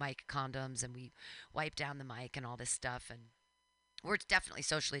mic condoms and we wipe down the mic and all this stuff, and we're definitely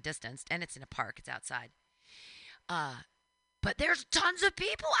socially distanced, and it's in a park, it's outside, but there's tons of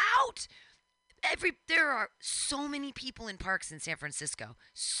people out. There are so many people in parks in San Francisco,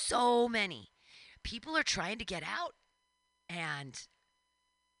 so many people are trying to get out, and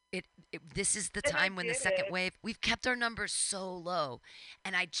this is the time when the second wave, we've kept our numbers so low,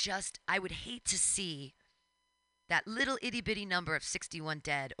 and I would hate to see that little itty bitty number of 61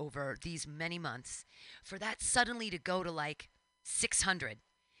 dead over these many months, for that suddenly to go to like 600.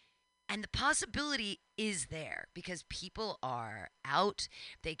 And the possibility is there because people are out.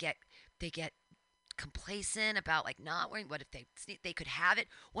 They get complacent about like not wearing. What if they could have it?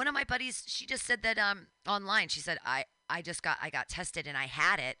 One of my buddies, she just said that online. She said I got tested and I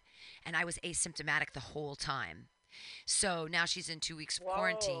had it, and I was asymptomatic the whole time. So now she's in 2 weeks of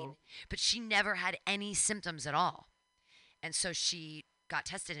quarantine, but she never had any symptoms at all. And so she got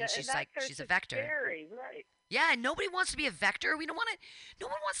tested, and she's a vector. Scary, right? Yeah, nobody wants to be a vector. No one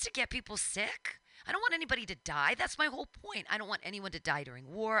wants to get people sick. I don't want anybody to die. That's my whole point. I don't want anyone to die during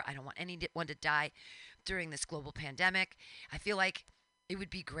war. I don't want anyone to die during this global pandemic. I feel like It would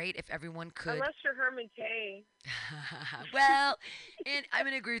be great if everyone could. Unless you're Herman Cain. Well, and I'm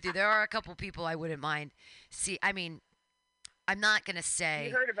going to agree with you. There are a couple people I wouldn't mind. See, I mean, I'm not going to say.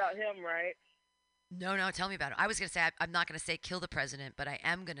 You heard about him, right? No, tell me about it. I was going to say, I'm not going to say kill the president, but I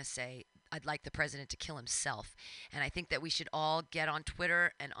am going to say I'd like the president to kill himself. And I think that we should all get on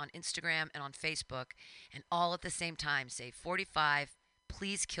Twitter and on Instagram and on Facebook and all at the same time say, 45,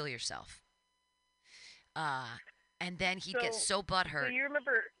 please kill yourself. And then he'd get so butthurt. So you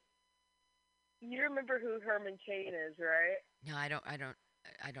remember who Herman Cain is, right? No, I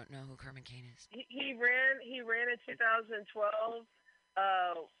don't know who Herman Cain is. He ran in 2012.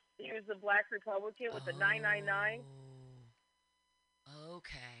 He was the Black Republican with the 999.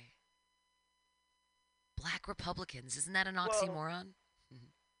 Okay. Black Republicans, isn't that an oxymoron?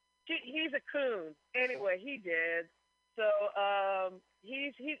 He's a coon. Anyway, he did. So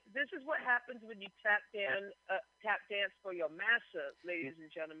this is what happens when you tap dance for your master, ladies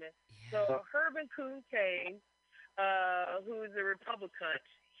and gentlemen. Yeah. So Herman Coon Cain, who is a Republican,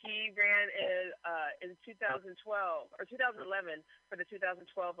 he ran in 2012 or 2011 for the 2012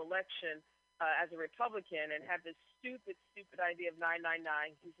 election as a Republican and had this stupid idea of 999.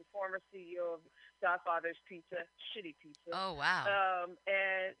 He's the former CEO of Godfather's Pizza, shitty pizza. Oh, wow.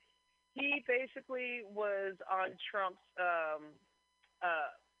 And he basically was on Trump's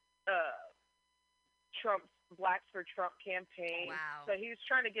Blacks for Trump campaign. Wow. So he was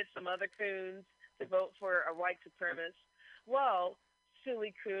trying to get some other coons to vote for a white supremacist. Well,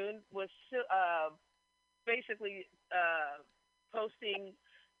 silly coon was basically posting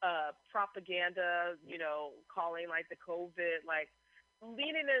propaganda, calling like the COVID, like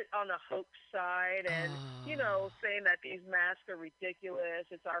leaning it on the hoax side and, saying that these masks are ridiculous.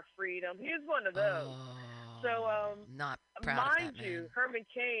 It's our freedom. He was one of those. So, not proud mind of that, you, man. Herman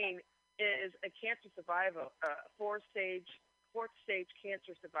Cain is a cancer survivor, fourth stage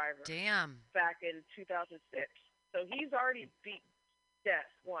cancer survivor. Damn. Back in 2006. So he's already beat death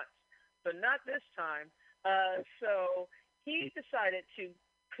once, but not this time. So he decided to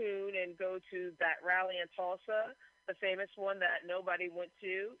coon and go to that rally in Tulsa, the famous one that nobody went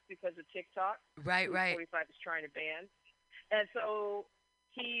to because of TikTok. Right. 45 is trying to ban. And so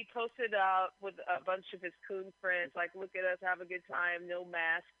he posted out with a bunch of his coon friends, like, look at us, have a good time, no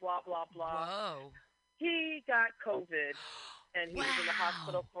mask, blah, blah, blah. Whoa. He got COVID, and he was in the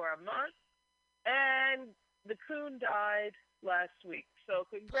hospital for a month, and the coon died last week. So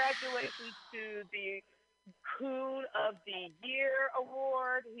congratulations to the Coon of the Year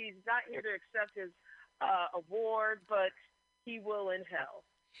award. He's not here to accept his award, but he will in hell.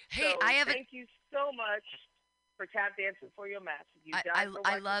 Hey, so thank you so much for tap dancing for your master.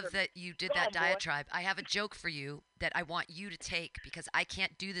 I love that you did that diatribe. I have a joke for you that I want you to take because I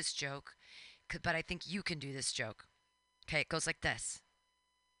can't do this joke, but I think you can do this joke. Okay, it goes like this.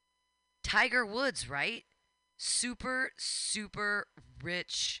 Tiger Woods, right? Super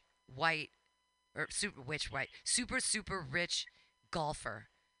rich white, or super rich golfer,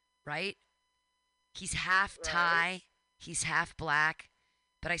 right? He's half Thai, he's half black,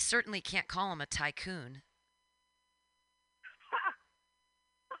 but I certainly can't call him a tycoon.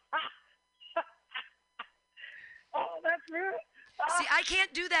 Oh, that's rude. See, I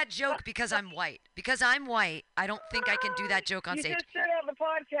can't do that joke because I'm white. Because I'm white, I don't think I can do that joke on stage. You just said it on the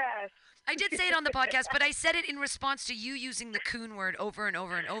podcast. I did say it on the podcast, but I said it in response to you using the coon word over and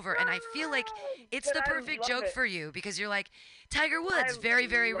over and over. And I feel like it's the perfect joke for you because you're like, Tiger Woods, very,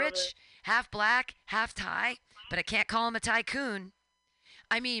 very rich, half black, half Thai, but I can't call him a tycoon.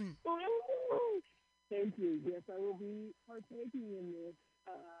 I mean. Thank you. Yes, I will be partaking in this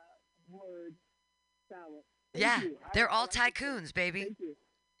word salad. Yeah, they're all tycoons, baby. Thank you.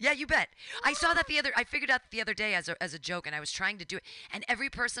 Yeah, you bet. I figured out the other day as a joke, and I was trying to do it. And every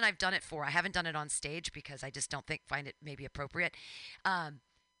person I've done it for, I haven't done it on stage because I just don't find it maybe appropriate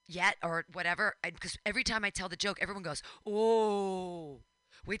yet or whatever. Because every time I tell the joke, everyone goes, "Oh,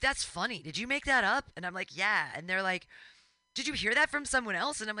 wait, that's funny. Did you make that up?" And I'm like, "Yeah." And they're like, "Did you hear that from someone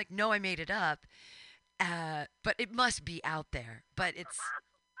else?" And I'm like, "No, I made it up." But it must be out there. But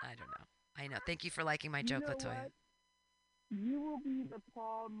I don't know. I know. Thank you for liking my joke, Latoya. What? You will be the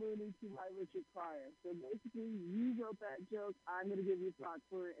Paul Mooney to my Richard Pryor. So basically, you wrote that joke. I'm going to give you props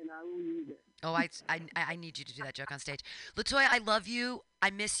for it, and I will use it. Oh, I need you to do that joke on stage. Latoya, I love you. I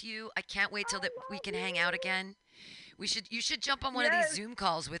miss you. I can't wait till that we can hang out again. You should jump on one of these Zoom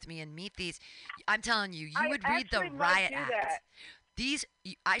calls with me and meet these. I'm telling you, you would read the riot act.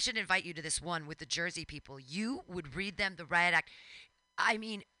 I should invite you to this one with the Jersey people. You would read them the riot act. I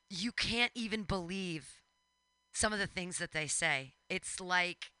mean, you can't even believe some of the things that they say. It's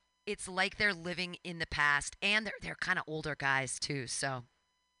like it's like they're living in the past, and they're kind of older guys too. So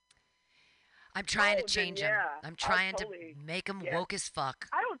I'm trying to change them. I'm trying to make them woke as fuck.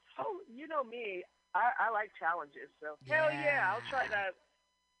 I don't totally, you know me. I like challenges, so hell yeah, I'll try that.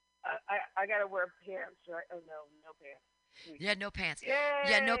 I gotta wear pants, right? Oh no, no pants. Yeah, no pants. Yay,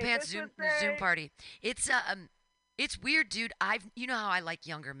 Yeah, no pants. Zoom party. It's weird, dude. You know how I like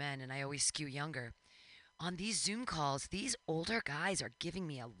younger men, and I always skew younger. On these Zoom calls, these older guys are giving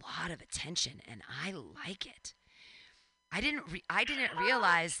me a lot of attention, and I like it. I didn't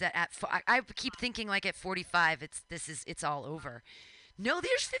realize that I keep thinking like at 45 it's all over. No,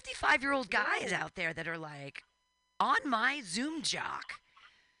 there's 55-year-old guys out there that are like on my Zoom jock.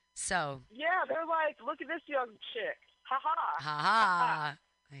 So yeah, they're like, look at this young chick. Ha ha. Ha ha.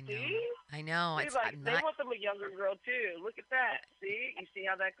 I know. See? I know. See, they want them a younger girl too. Look at that. See? You see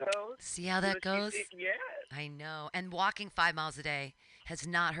how that goes? See how that goes? Yes. I know. And walking 5 miles a day has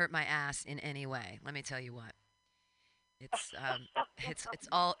not hurt my ass in any way. Let me tell you what. It's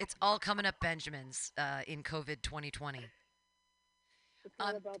all coming up Benjamins in COVID 2020.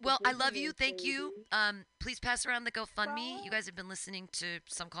 Well, I love you. Thank you. Please pass around the GoFundMe. You guys have been listening to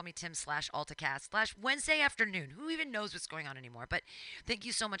SomeCallMeTim /AltaCast /Wednesday afternoon. Who even knows what's going on anymore? But thank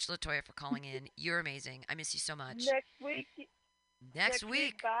you so much, LaToya, for calling in. You're amazing. I miss you so much. Next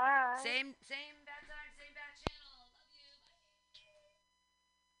week. Bye. Same bad time, same bad channel.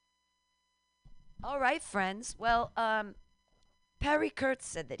 Love you. All right, friends. Well, Perry Kurtz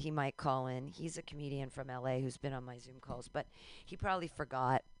said that he might call in. He's a comedian from LA who's been on my Zoom calls, but he probably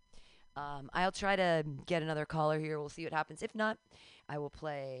forgot. I'll try to get another caller here. We'll see what happens. If not, I will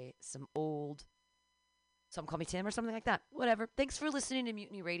play some old Some Call Me Tim or something like that. Whatever. Thanks for listening to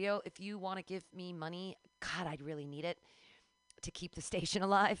Mutiny Radio. If you want to give me money, God, I'd really need it to keep the station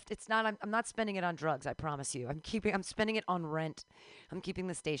alive. It's not. I'm not spending it on drugs. I promise you. I'm spending it on rent. I'm keeping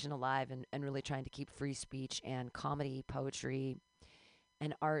the station alive and really trying to keep free speech and comedy, poetry,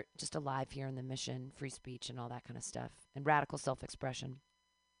 and art just alive here in the Mission, free speech and all that kind of stuff, and radical self-expression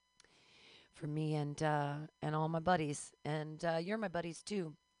for me and all my buddies. And you're my buddies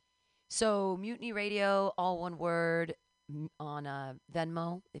too. So Mutiny Radio, all one word, on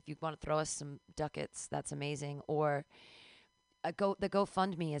Venmo. If you want to throw us some ducats, that's amazing. Or the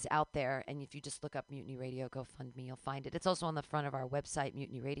GoFundMe is out there, and if you just look up Mutiny Radio GoFundMe, you'll find it. It's also on the front of our website,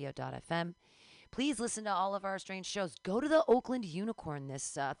 mutinyradio.fm. Please listen to all of our strange shows. Go to the Oakland Unicorn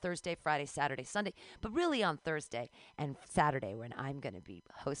this Thursday, Friday, Saturday, Sunday, but really on Thursday and Saturday when I'm going to be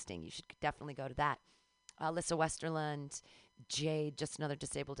hosting. You should definitely go to that. Alyssa Westerland, Jade, just another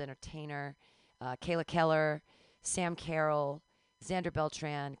disabled entertainer, Kayla Keller, Sam Carroll, Xander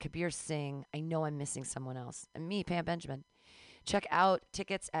Beltran, Kabir Singh. I know I'm missing someone else. And me, Pam Benjamin. Check out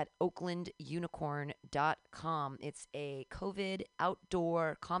tickets at oaklandunicorn.com. It's a COVID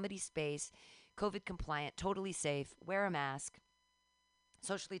outdoor comedy space, COVID compliant, totally safe. Wear a mask,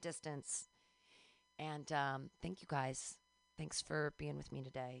 socially distance. And thank you guys. Thanks for being with me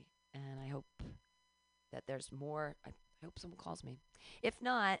today. And I hope that there's more. I hope someone calls me. If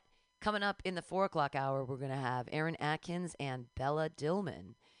not, coming up in the 4 o'clock hour, we're going to have Aaron Atkins and Bella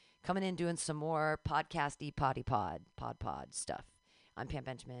Dillman coming in doing some more podcasty pod stuff. I'm Pam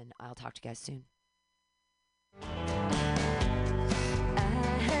Benjamin. I'll talk to you guys soon. I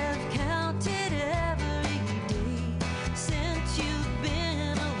have counted every day since you've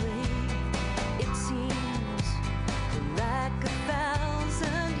been away. It seems like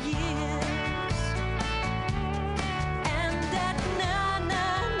 1,000 years. And at late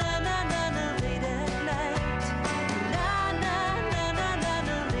at night,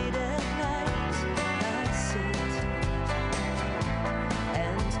 late at night, I sit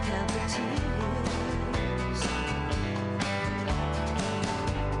and count the tears.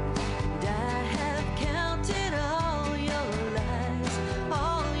 And I have counted all your lies,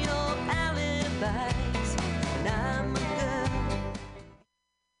 all your alibis, and I'm a girl.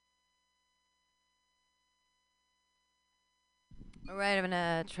 All right, I'm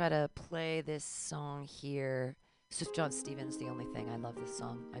gonna try to play this song here. Swift John Stevens, The Only Thing. I love this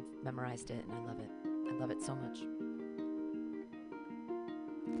song. I've memorized it and I love it. I love it so much.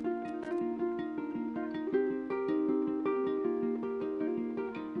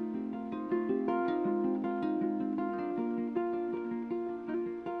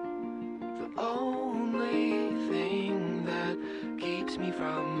 The only thing that keeps me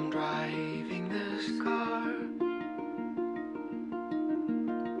from driving this car,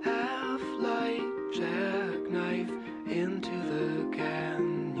 half-light jackknife into the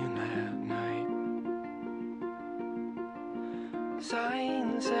canyon at night.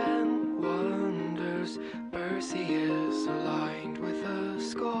 Signs and wonders. Perseus aligned with a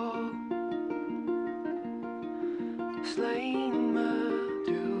skull, slain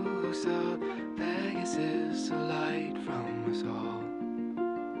Medusa, Pegasus, a light from us all.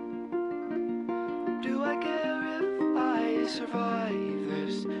 Do I care if I survive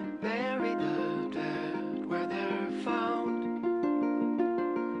this? Bury the dead where they're found,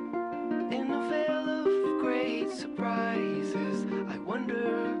 in a veil of great surprises. I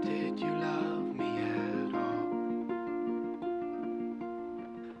wonder, did you love me at all?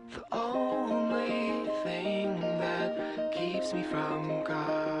 The only thing that keeps me from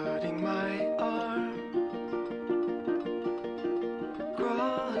cutting my arm,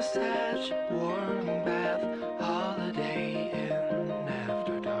 crosshatch, warm bath, holiday in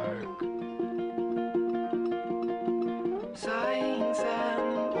after dark, signs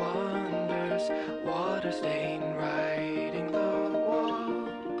and wonders, water stain writing the wall,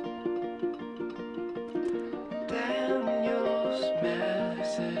 Daniel's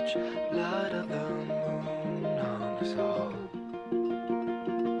message, blood of the moon on us all.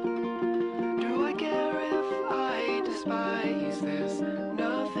 Do I care if I despise this?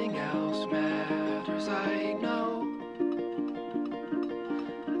 Nothing else matters, I know.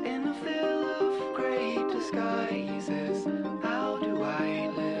 In a veil of great disguises, how do I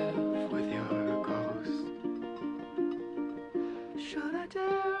live with your ghost? Should I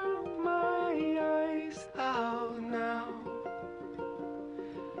tear my eyes out now?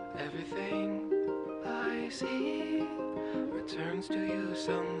 Everything I see returns to you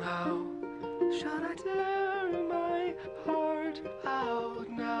somehow. Should I tear my heart out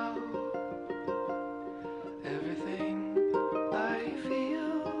now? Everything I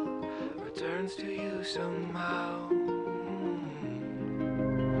feel returns to you somehow.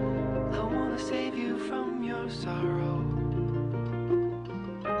 I wanna save you from your sorrow.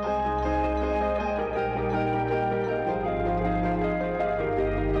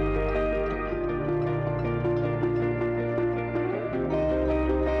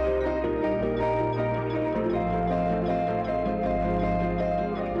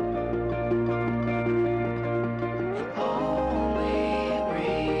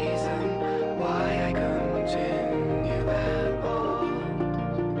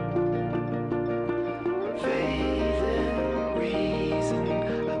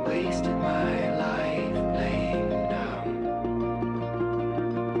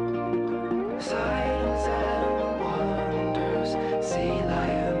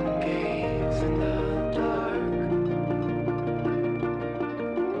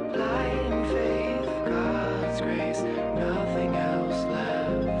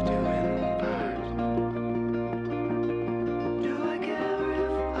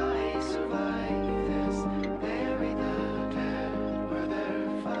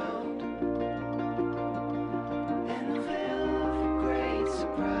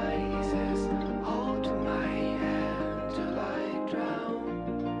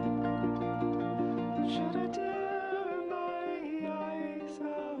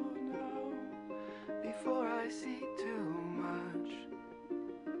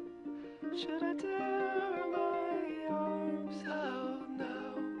 Should I tear my arms out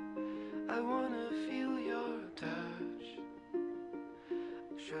now? I wanna feel your touch.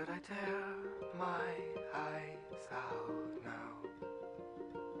 Should I tear my eyes out now?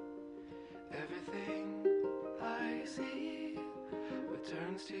 Everything I see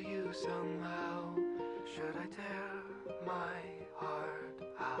returns to you somehow. Should I tear my heart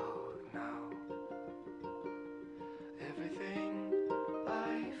out now? Everything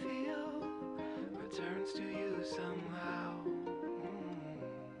I feel returns to you somehow.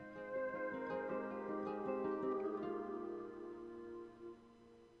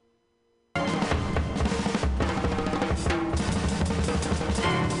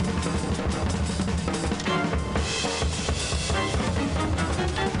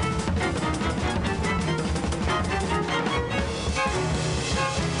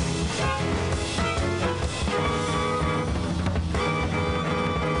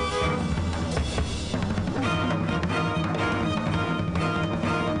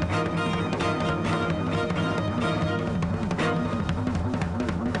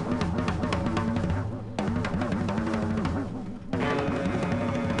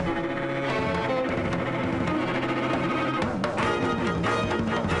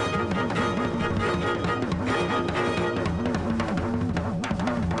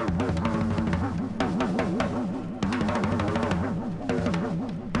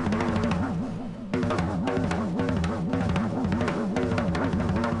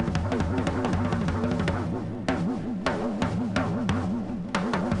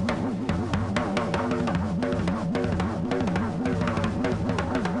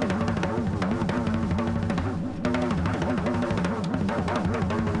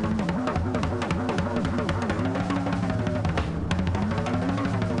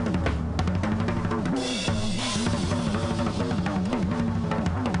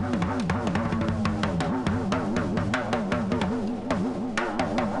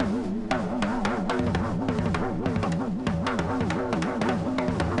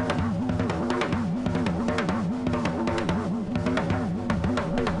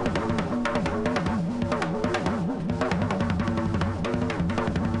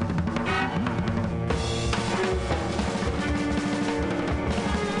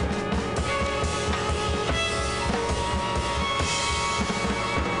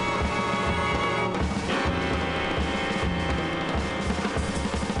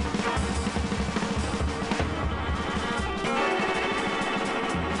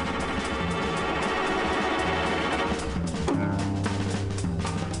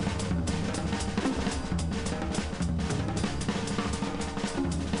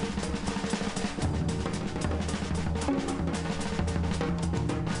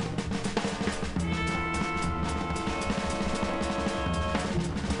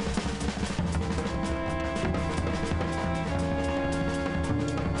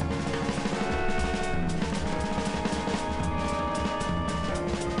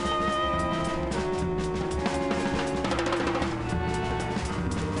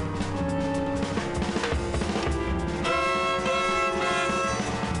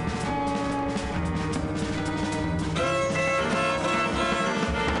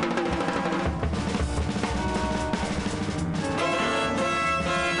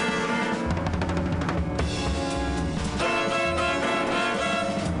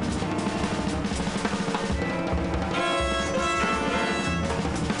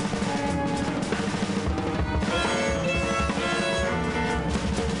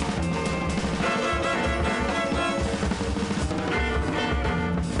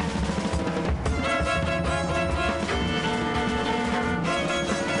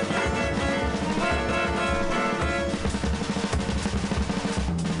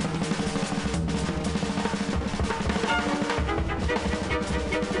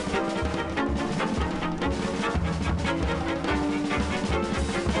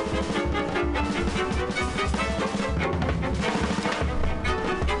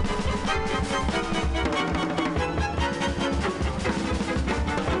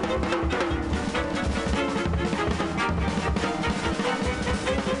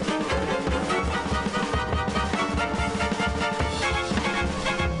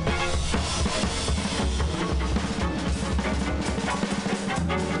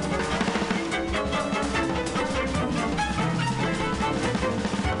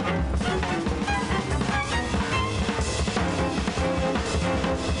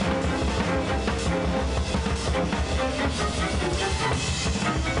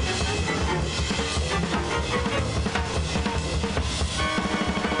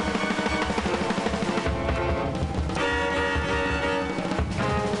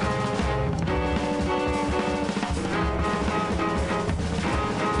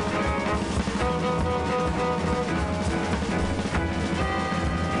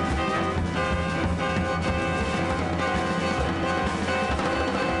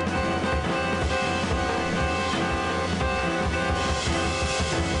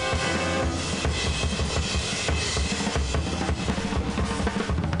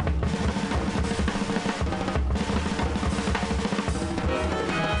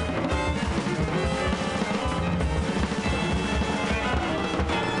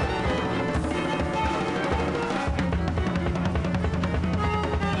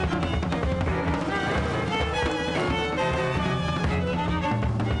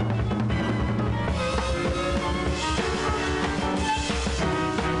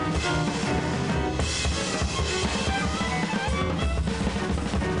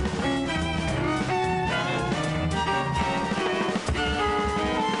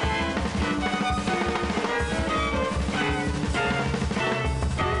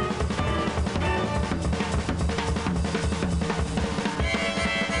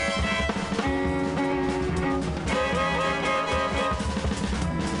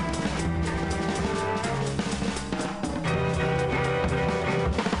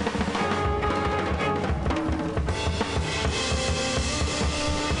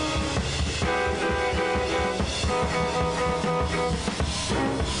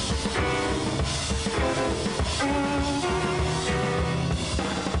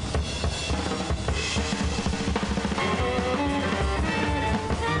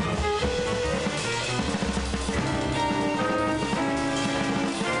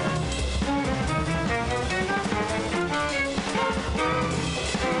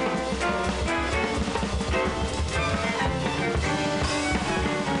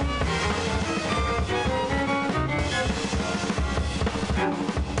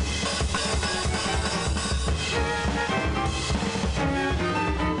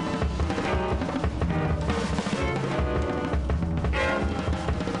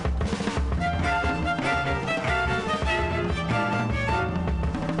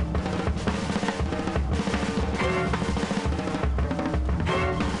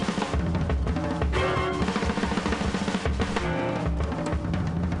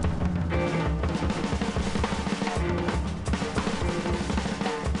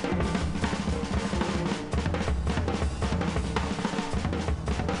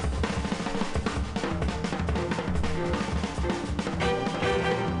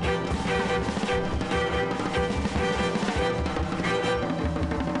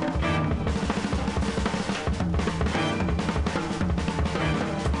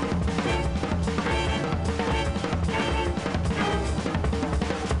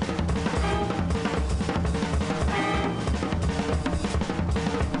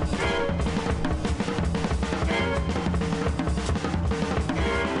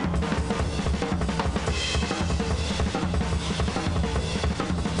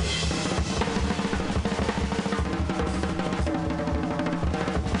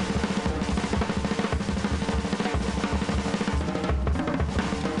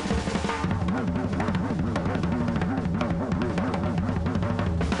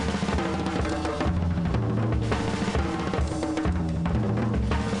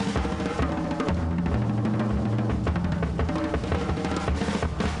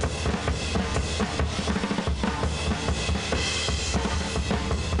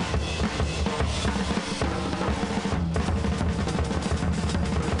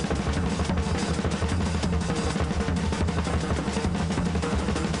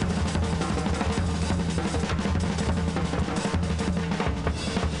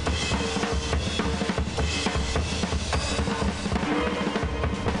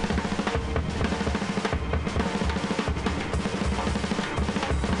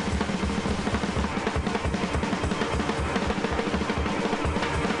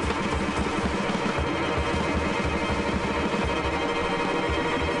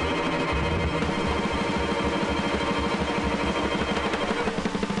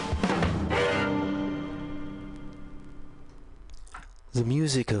 The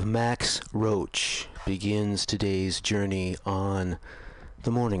music of Max Roach begins today's journey on the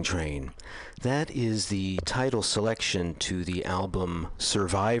morning train. That is the title selection to the album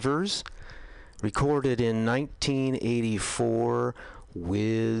Survivors, recorded in 1984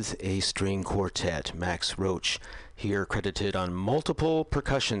 with a string quartet. Max Roach here credited on multiple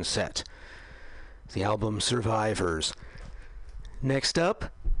percussion set. The album Survivors. Next up,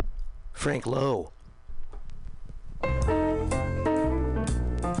 Frank Lowe.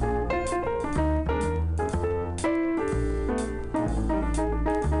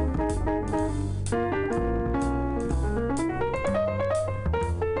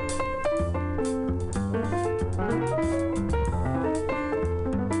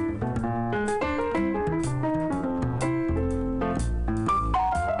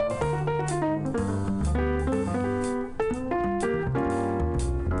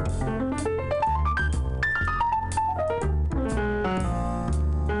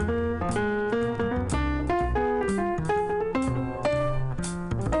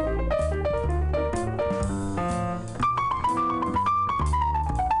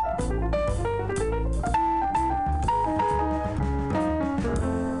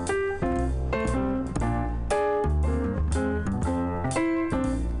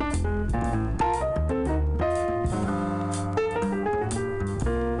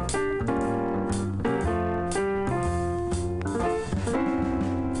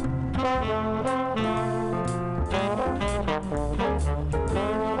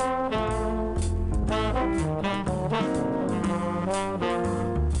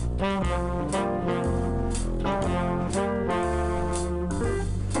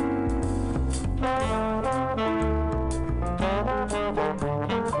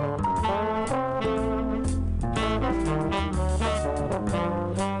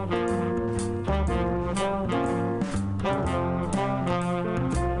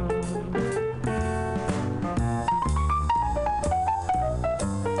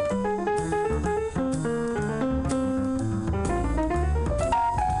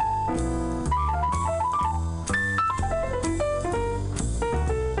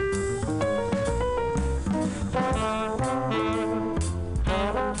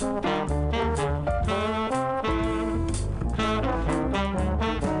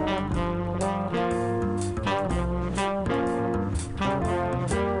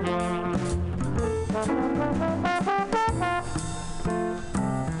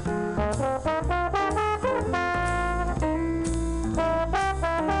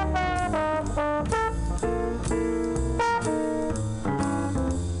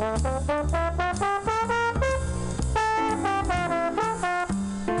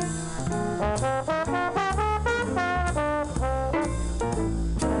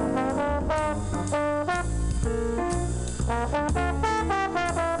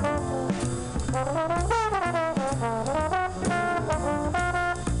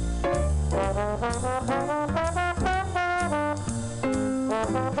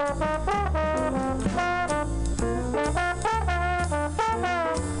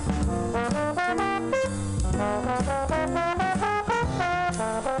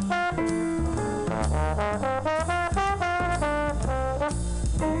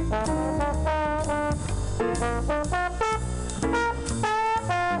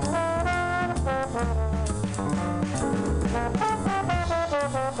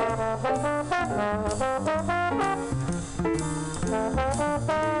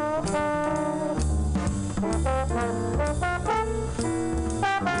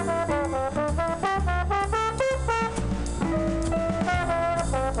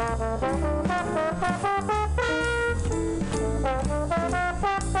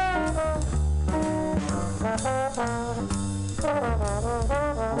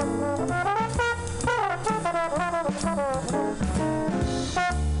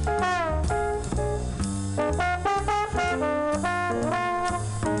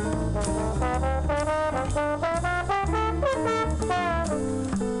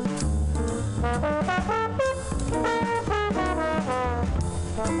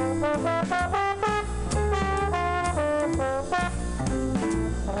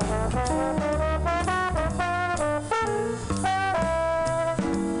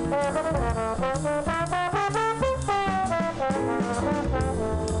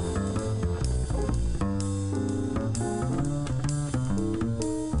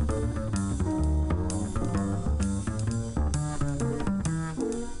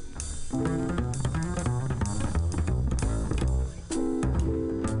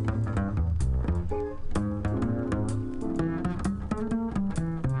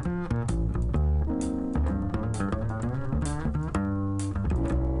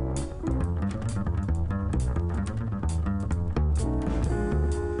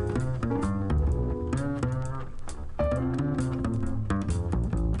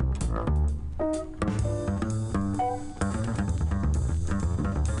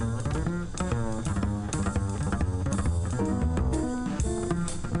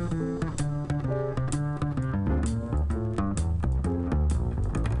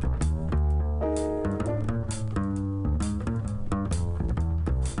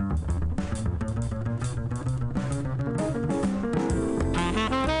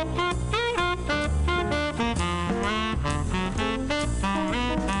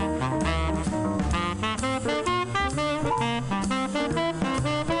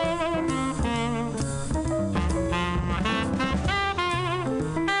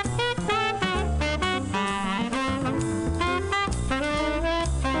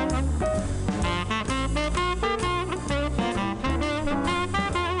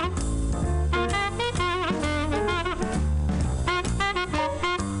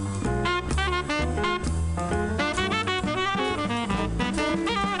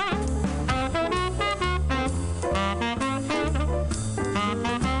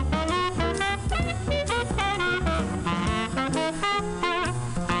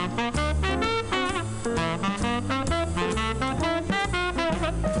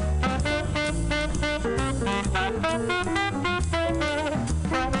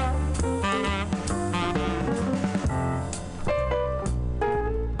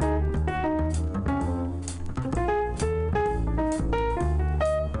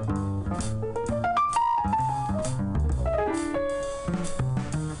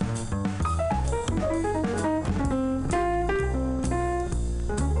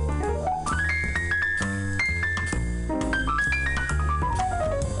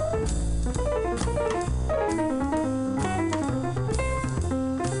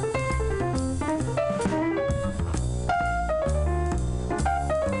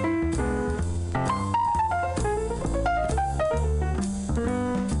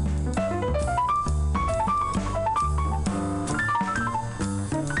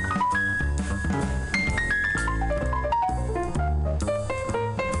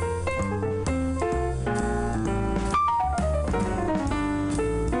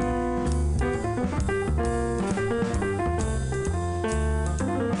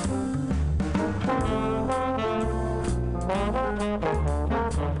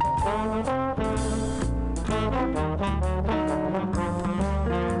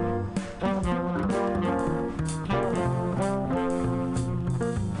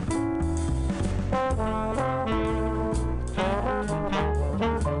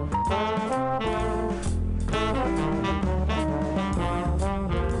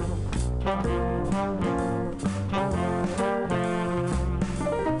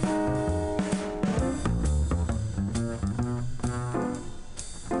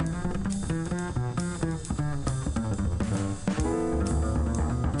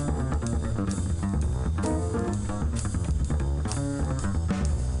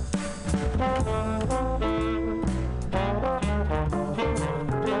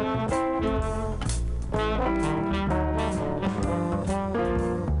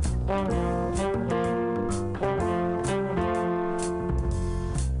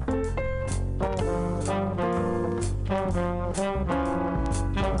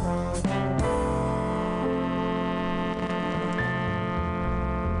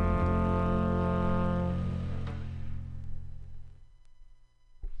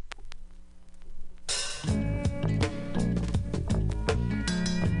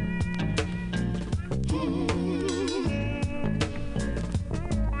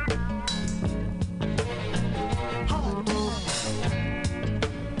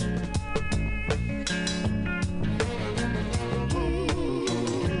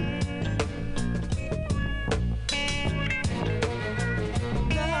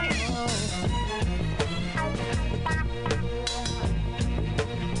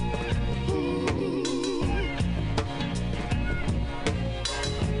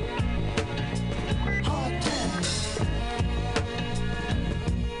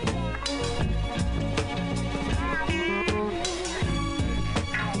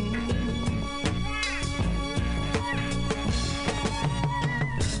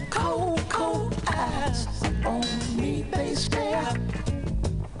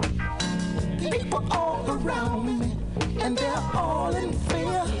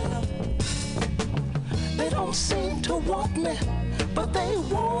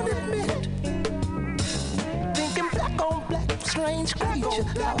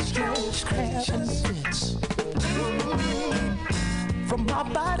 From my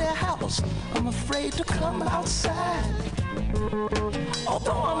body house, I'm afraid to come outside.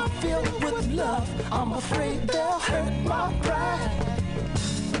 Although I'm filled with love, I'm afraid they'll hurt my pride.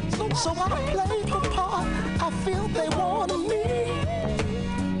 So I play the part I feel they want of me,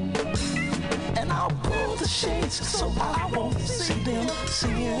 and I'll pull the shades so I won't see them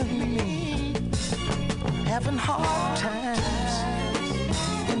seeing me. Having hard times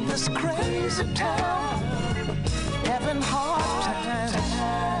in this crazy town, having hard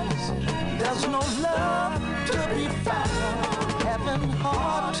times, there's no love to be found. Having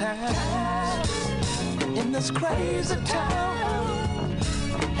hard times in this crazy town,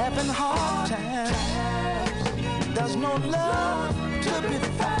 having hard times, there's no love to be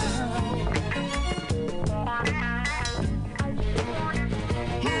found.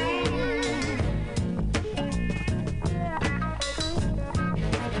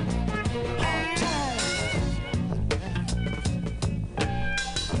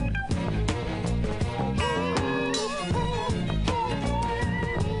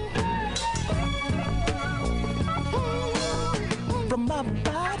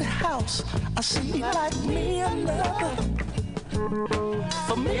 I see like me another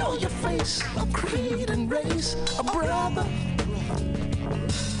familiar face, a creed and race, a brother.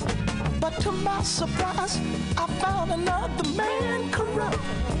 But to my surprise, I found another man corrupt.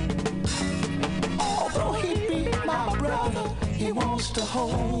 Although he be my brother, he wants to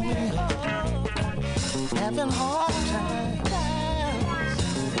hold me up. Having hard times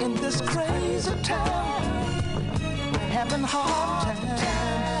in this crazy town, having hard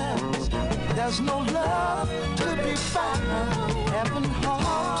times, there's no love to be found. Having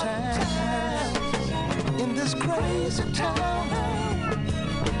hard times in this crazy town,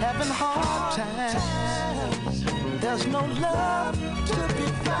 having hard times, there's no love to be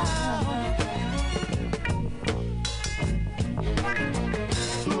found.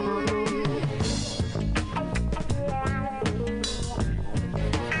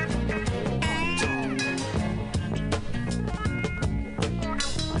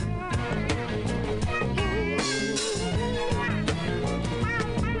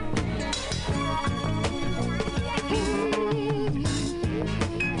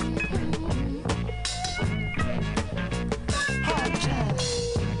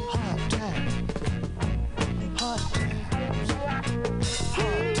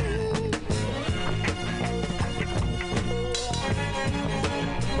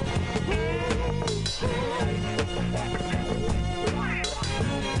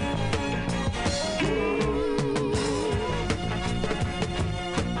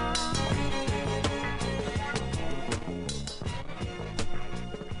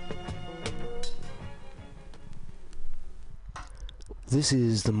 This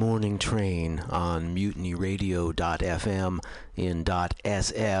is the Morning Train on MutinyRadio.fm in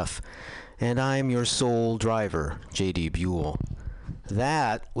 .sf, and I'm your sole driver, J.D. Buell.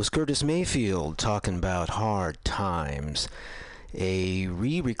 That was Curtis Mayfield talking about hard times. a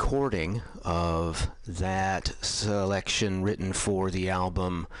re-recording of that selection written for the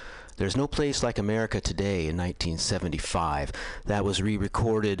album There's No Place Like America Today in 1975. That was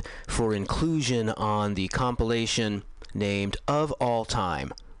re-recorded for inclusion on the compilation named Of All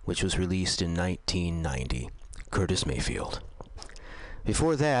Time, which was released in 1990. Curtis Mayfield.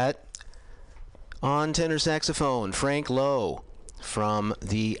 Before that, on tenor saxophone, Frank Lowe from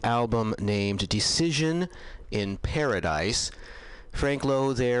the album named Decision in Paradise. Frank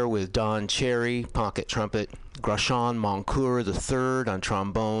Lowe there with Don Cherry, pocket trumpet, Grosjean Moncoeur III on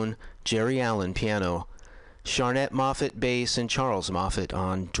trombone, Jerry Allen piano, Charnette Moffett bass, and Charles Moffett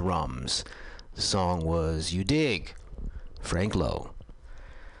on drums. The song was You Dig, Frank Lowe.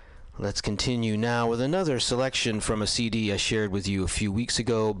 Let's continue now with another selection from a CD I shared with you a few weeks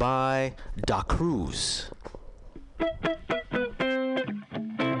ago by Da Cruz.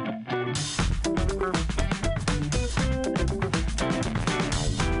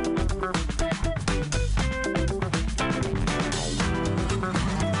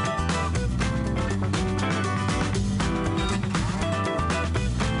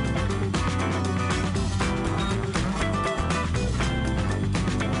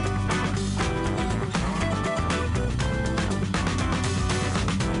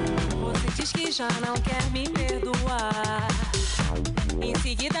 Já não quer me perdoar, em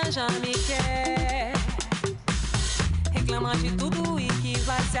seguida já me quer, reclama de tudo e que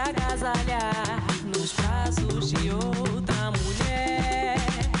vai se agasalhar nos braços de outra mulher.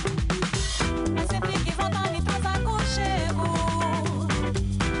 Mas sempre que volta me traz aconchego,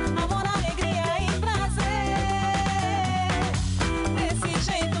 amor, alegria e prazer.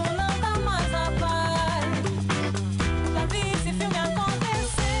 Desse jeito não dá mais a paz, já vi esse filme acontecer.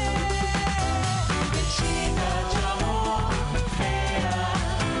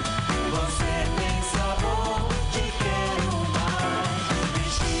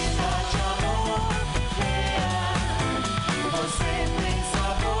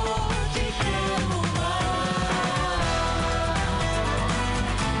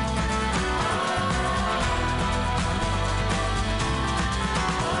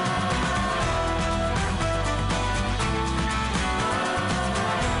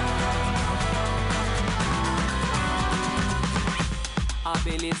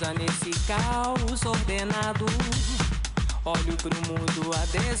 Beleza nesse caos ordenado, olho pro mundo a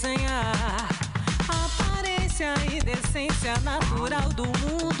desenhar a aparência e decência natural do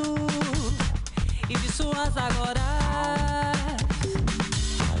mundo e de suas agoras.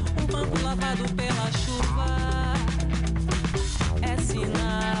 O banco lavado pela chuva é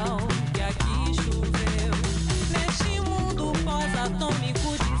sinal que aqui choveu. Neste mundo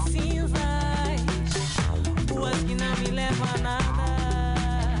pós-atômico de cinzas, ruas que não me levam a nada.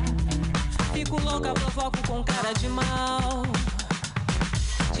 Fico louca, provoco com cara de mal,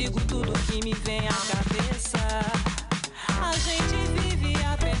 digo tudo que me vem à cabeça. A gente vive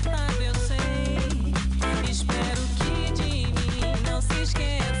apertado, eu sei, espero que de mim não se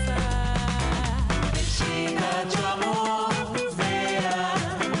esqueça. Bexiga de amor, veia,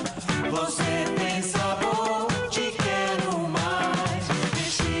 você tem sabor, te quero mais.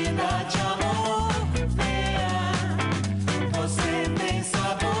 Bexiga de amor, veia, você tem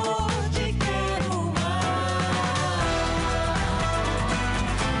sabor.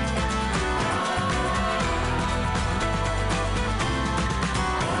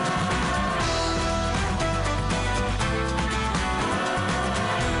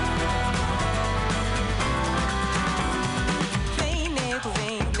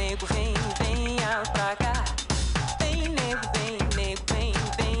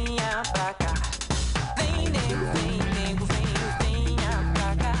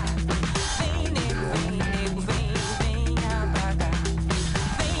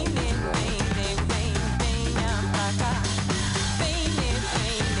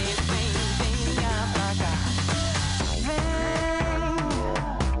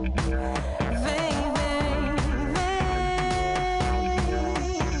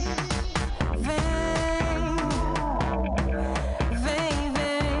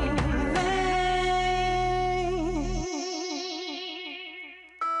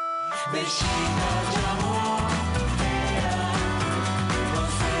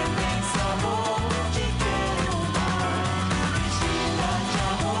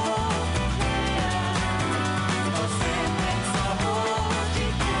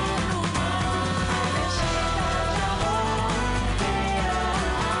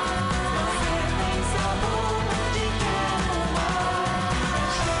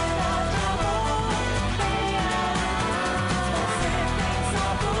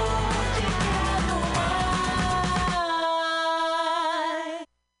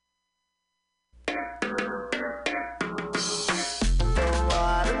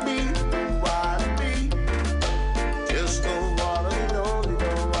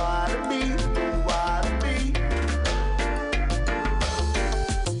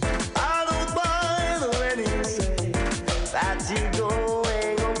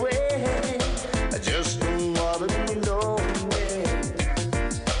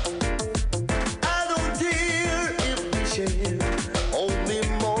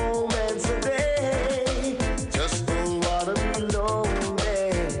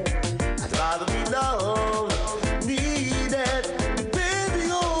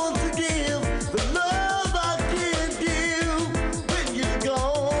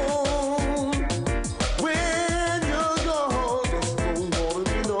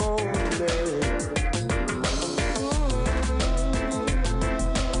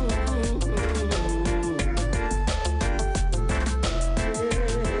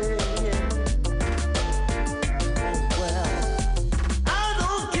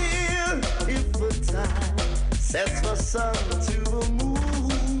 Sets the sun to the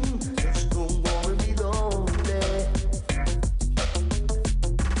moon. Just don't wanna be lonely.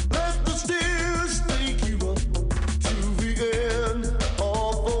 Let the stairs take you up to the end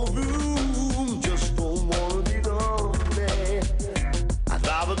of the room. Just don't wanna be lonely. I'd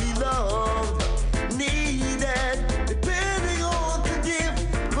rather be loved, needed, depending on the gift,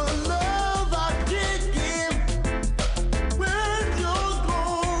 the love I can't give. When you're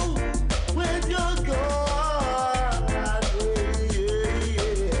gone, when you're gone, yeah.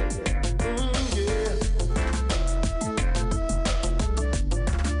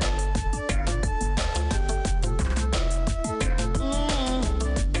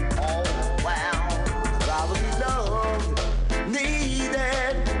 Oh wow, I'd rather be loved,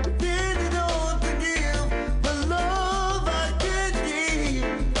 needed, depending on the gift, the love I can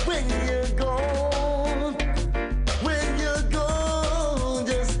give. When you're gone,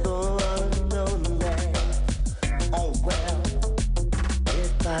 just don't know the name. Oh well,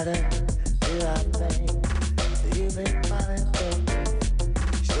 everybody, do I think, everybody think,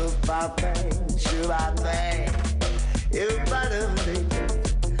 should I think, everybody think,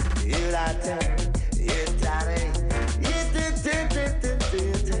 did I think,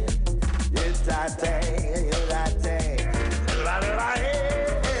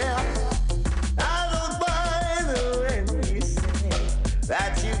 I don't mind when you say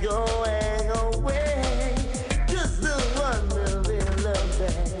that you're going away. Just the one will be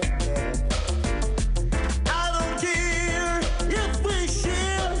loving. I don't care if we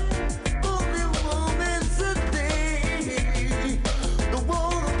share only moments a day. The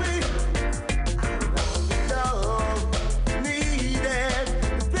one be love needed,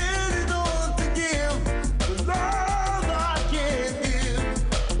 depending on to give the love I can give.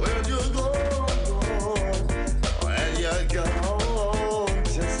 When you're gone,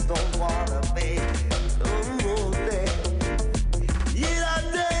 just don't wanna be lonely.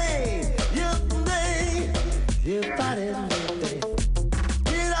 Your body moving.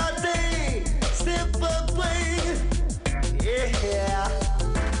 Step away. Yeah.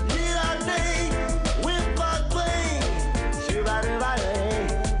 Whip my plane.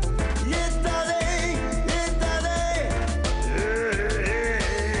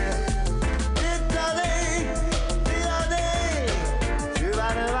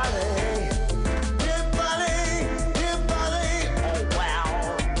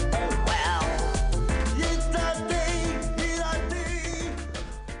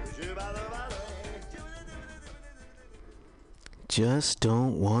 Just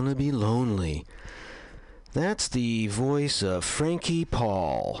don't want to be lonely. That's the voice of Frankie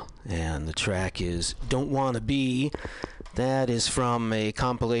Paul, and the track is Don't Wanna Be. That is from a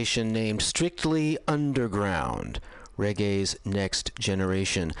compilation named Strictly Underground, Reggae's Next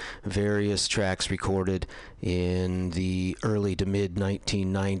Generation. Various tracks recorded in the early to mid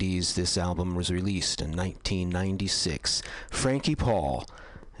 1990s. This album was released in 1996. Frankie Paul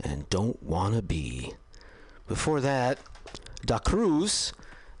and Don't Wanna Be. Before that, Da Cruz,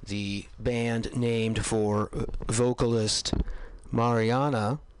 the band named for vocalist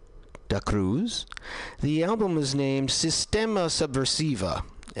Mariana Da Cruz. The album was named Sistema Subversiva,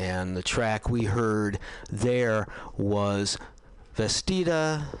 and the track we heard there was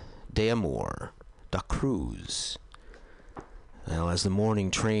Vestida de Amor, Da Cruz. Now, as the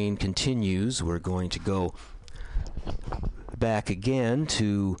morning train continues, we're going to go back again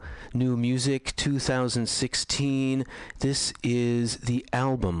to new music 2016. This is the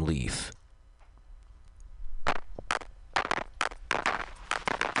album leaf.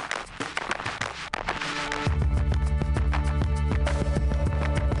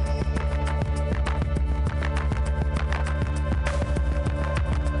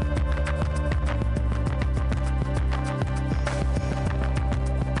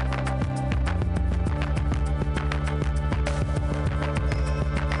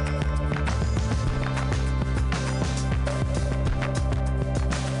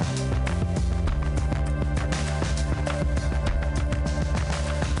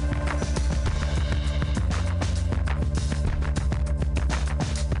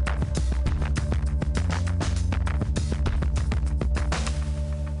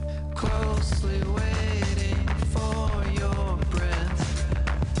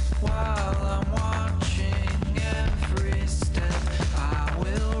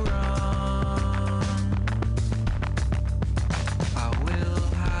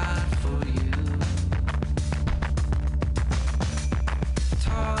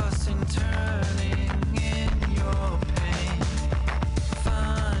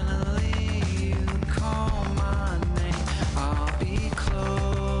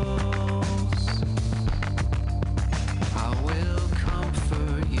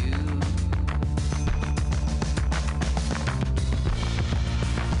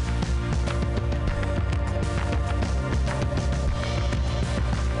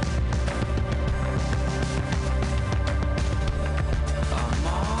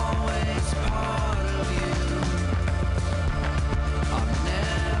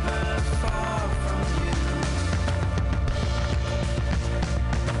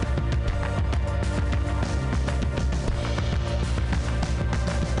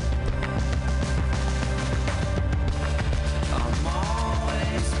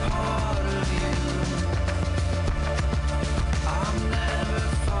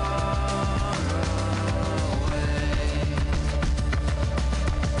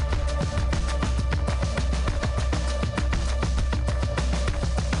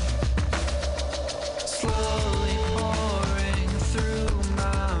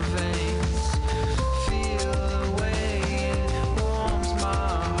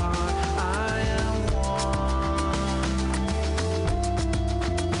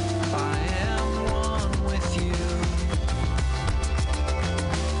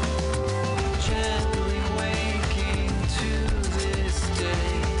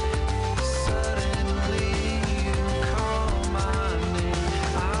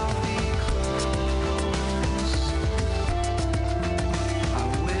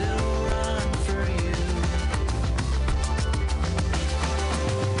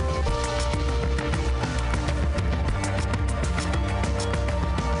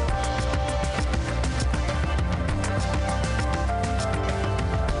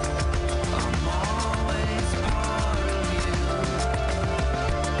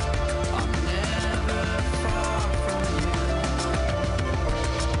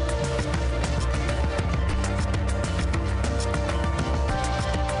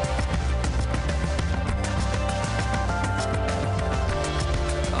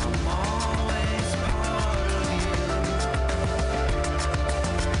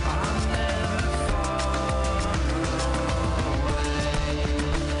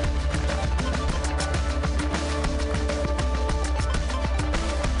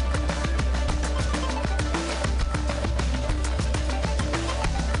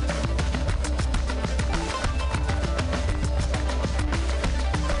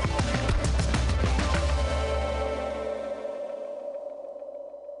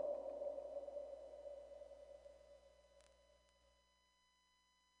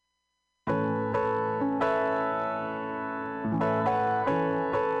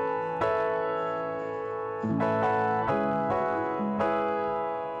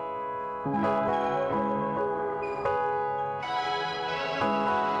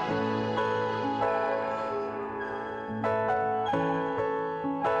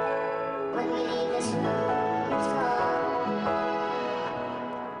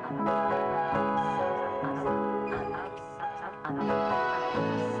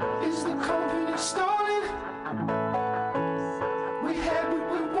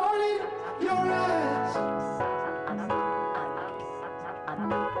 your eyes.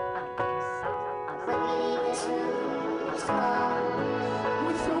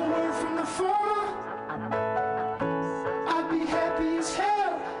 With no word from the former, I'd be happy as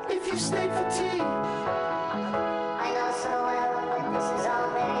hell if you stayed for tea. I know so well what this is all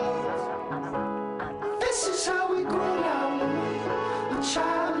there is. This is how we grow now, a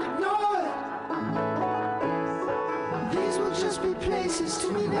child ignored. These will just be places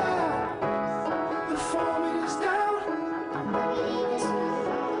to me now. The foreman is down,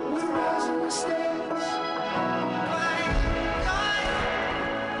 we're rising the stage.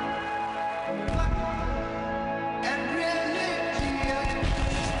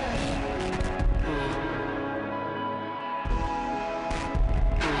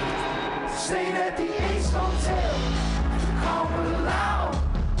 Stayed at the Ace Hotel, call but loud.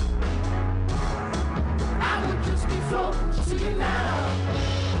 I would just be floating to you now.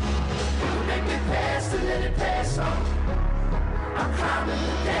 You make me pass to let it pass on. I'm climbing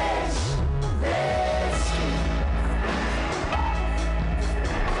the dash, dash.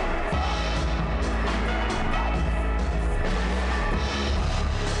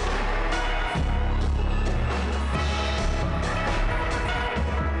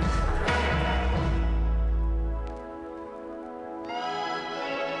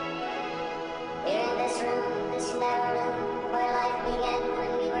 Here in this room, this narrow room, where life began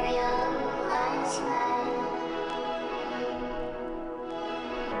when we were young, last night.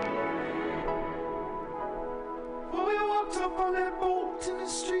 When we walked up on that boat in the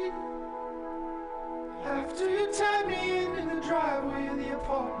street, after you tied me in the driveway of the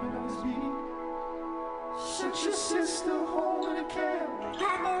apartment I was being, sent your sister home in a cab. Said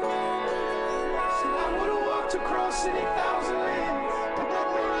I would've walked across any thousand lands.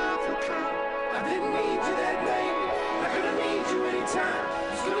 I didn't need you that night, I could've need you anytime.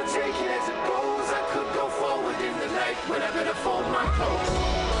 Just gonna take it as it goes. I could go forward in the night when I better fold my clothes.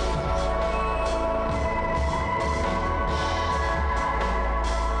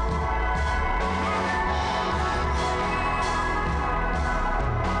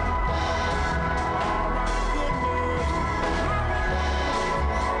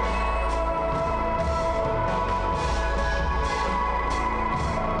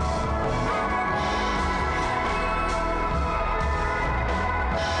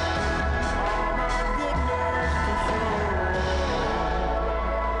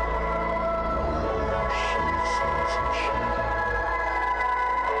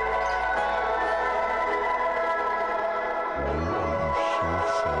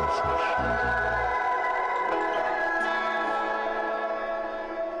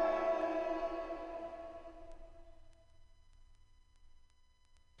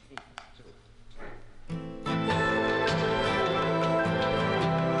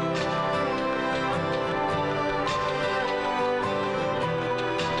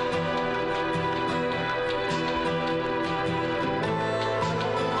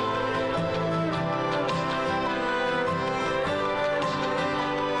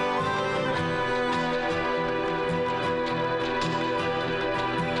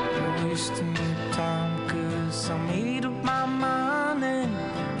 Wasting your time, 'cause I made up my mind and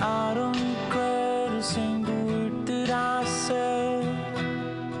I don't regret a single word that I said.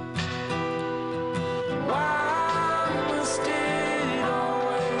 Why must it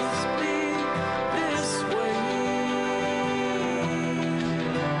always be this way?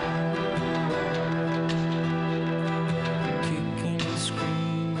 Kicking and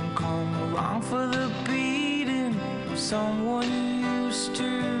screaming, come around for the beating of someone you used to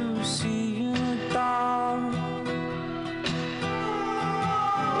see in the dark.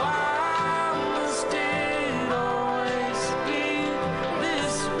 Why must it always be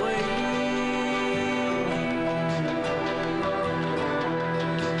this way?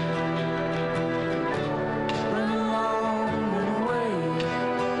 Run along, run away.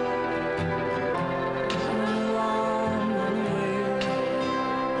 Run along, run away.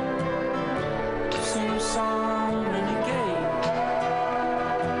 Sing a song, renegade.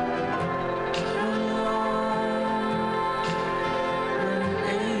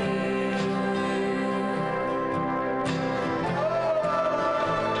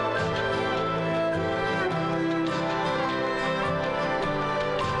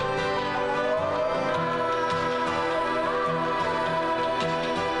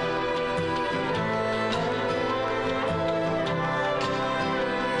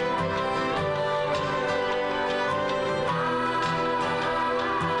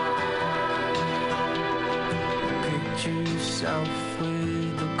 Yourself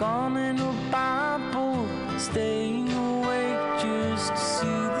with a gun and a Bible, staying awake just to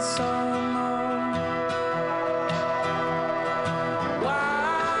see the sun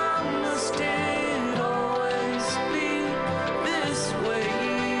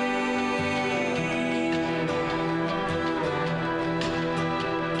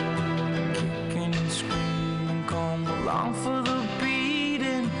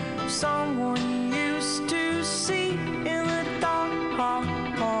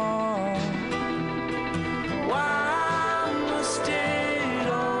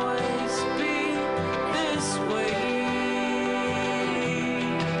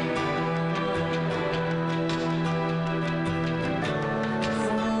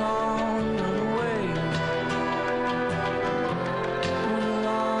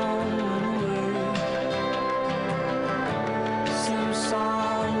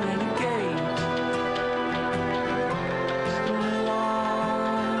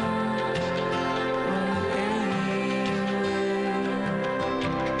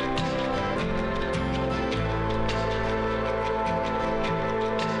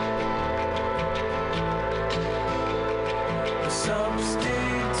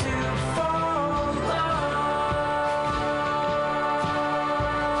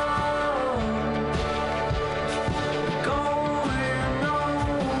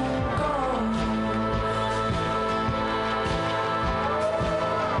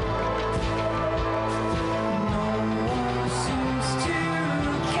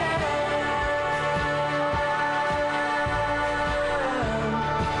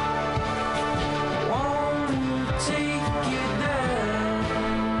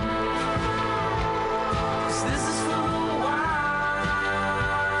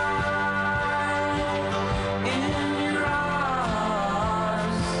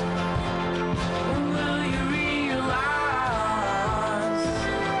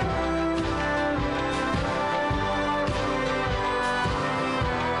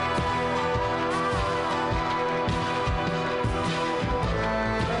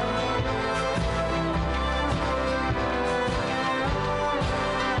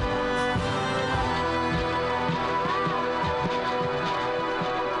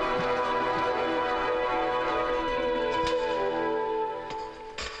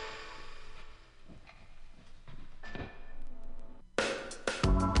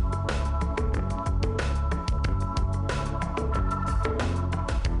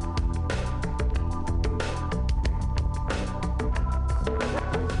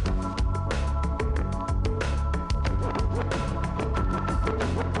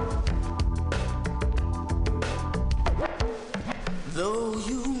Though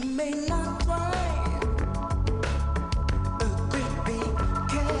you may not drive a great big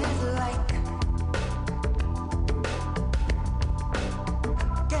Cadillac,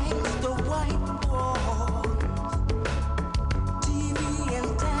 gangsta white walls, TV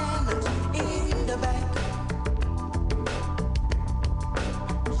antennas in the back.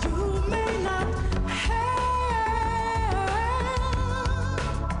 You may not have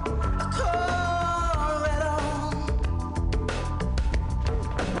a car at all,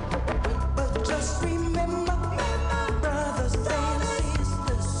 but just remember, my brothers and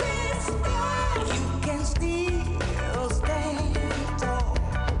sisters, you can still stand tall.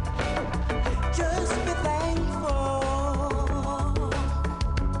 Just be thankful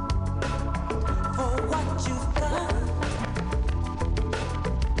for what you've got.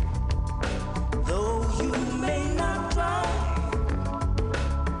 Though you may not drive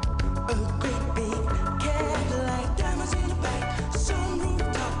a great big Cadillac, diamonds in the back, sunroof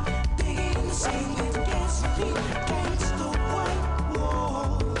top, digging the scene with gasoline, gangsta white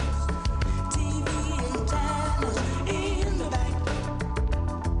walls, TV antennas in the back.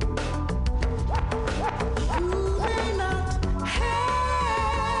 You may not have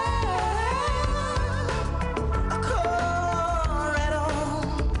a car at all,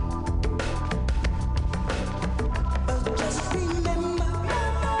 but just remember,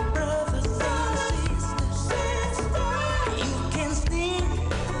 my brothers and sisters, you can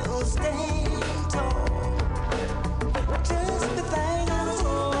still stand tall. Just be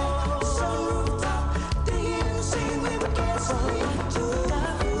thankful, sunroof top, digging the scene with gasoline.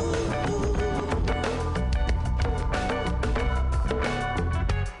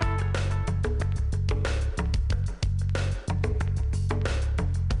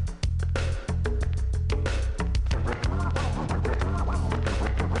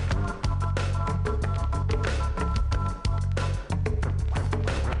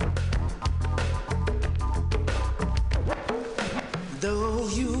 Though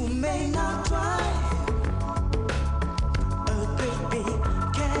you may not drive a great big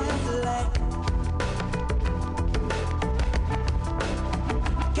Cadillac,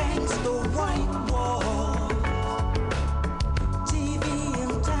 gangsta white walls, TV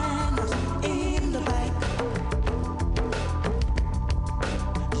antennas in the back.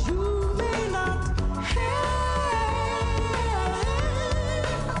 You may not have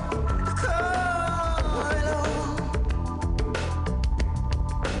a car at all,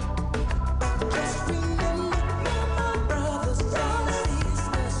 just remember, my brothers and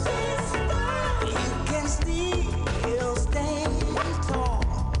sisters, you can still stand tall.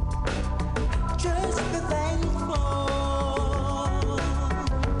 Just be thankful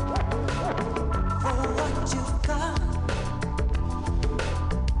for what you've got.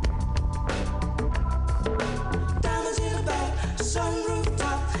 Diamonds in the back, sunroof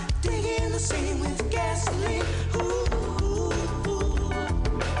top, digging the scene with gasoline. Ooh,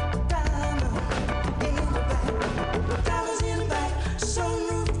 diamond in the back, diamonds in the back,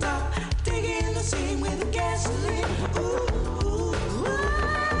 sunroof top, digging the scene with gasoline. Ooh,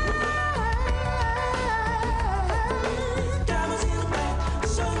 diamonds in the back,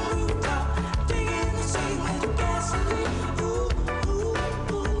 sunroof top, digging the scene with gasoline.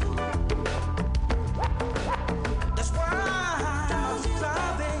 That's why I'm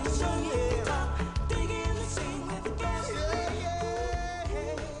driving, sunroof top, digging the scene with gasoline.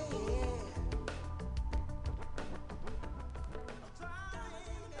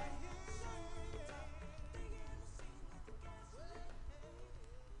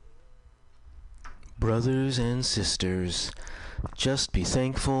 Brothers and sisters, just be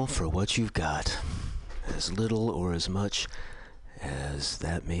thankful for what you've got, as little or as much as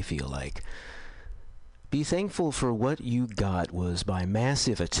that may feel like. Be Thankful for What You Got was by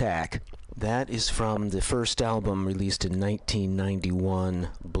Massive Attack. That is from the first album released in 1991,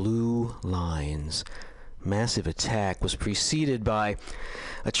 Blue Lines. Massive Attack was preceded by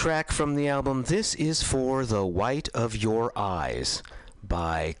a track from the album This Is For the White of Your Eyes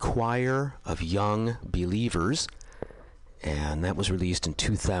by Choir of Young Believers, and that was released in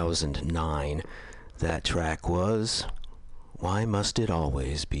 2009. That track was Why Must It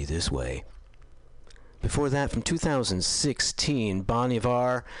Always Be This Way? Before that, from 2016, Bon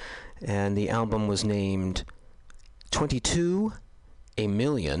Iver, and the album was named 22 A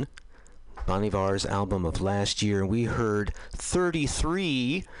Million, Bon Iver's album of last year. We heard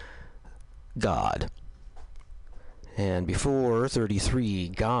 33 God. And before 33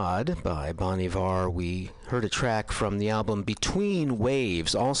 God by Bon Iver, we heard a track from the album Between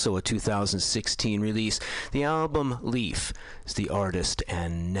Waves, also a 2016 release. The album Leaf is the artist,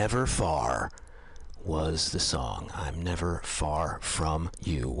 and Never Far was the song, I'm Never Far From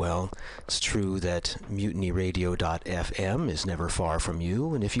You. Well, it's true that MutinyRadio.fm is never far from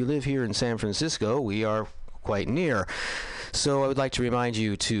you, and if you live here in San Francisco, we are quite near. So I would like to remind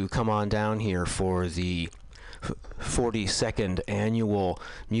you to come on down here for the 42nd annual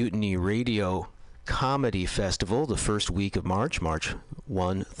Mutiny Radio Comedy Festival, the first week of March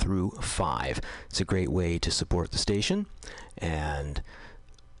 1 through 5. It's a great way to support the station and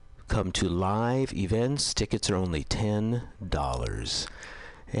come to live events. Tickets are only $10.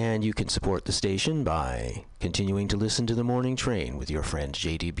 And you can support the station by continuing to listen to The Morning Train with your friend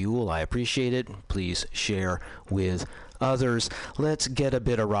J.D. Buell. I appreciate it. Please share with others. Let's get a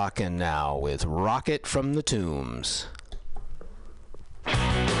bit of rockin' now with Rocket from the Tombs. I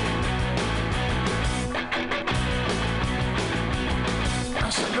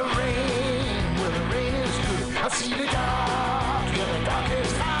see the rain, well the rain is good. I see the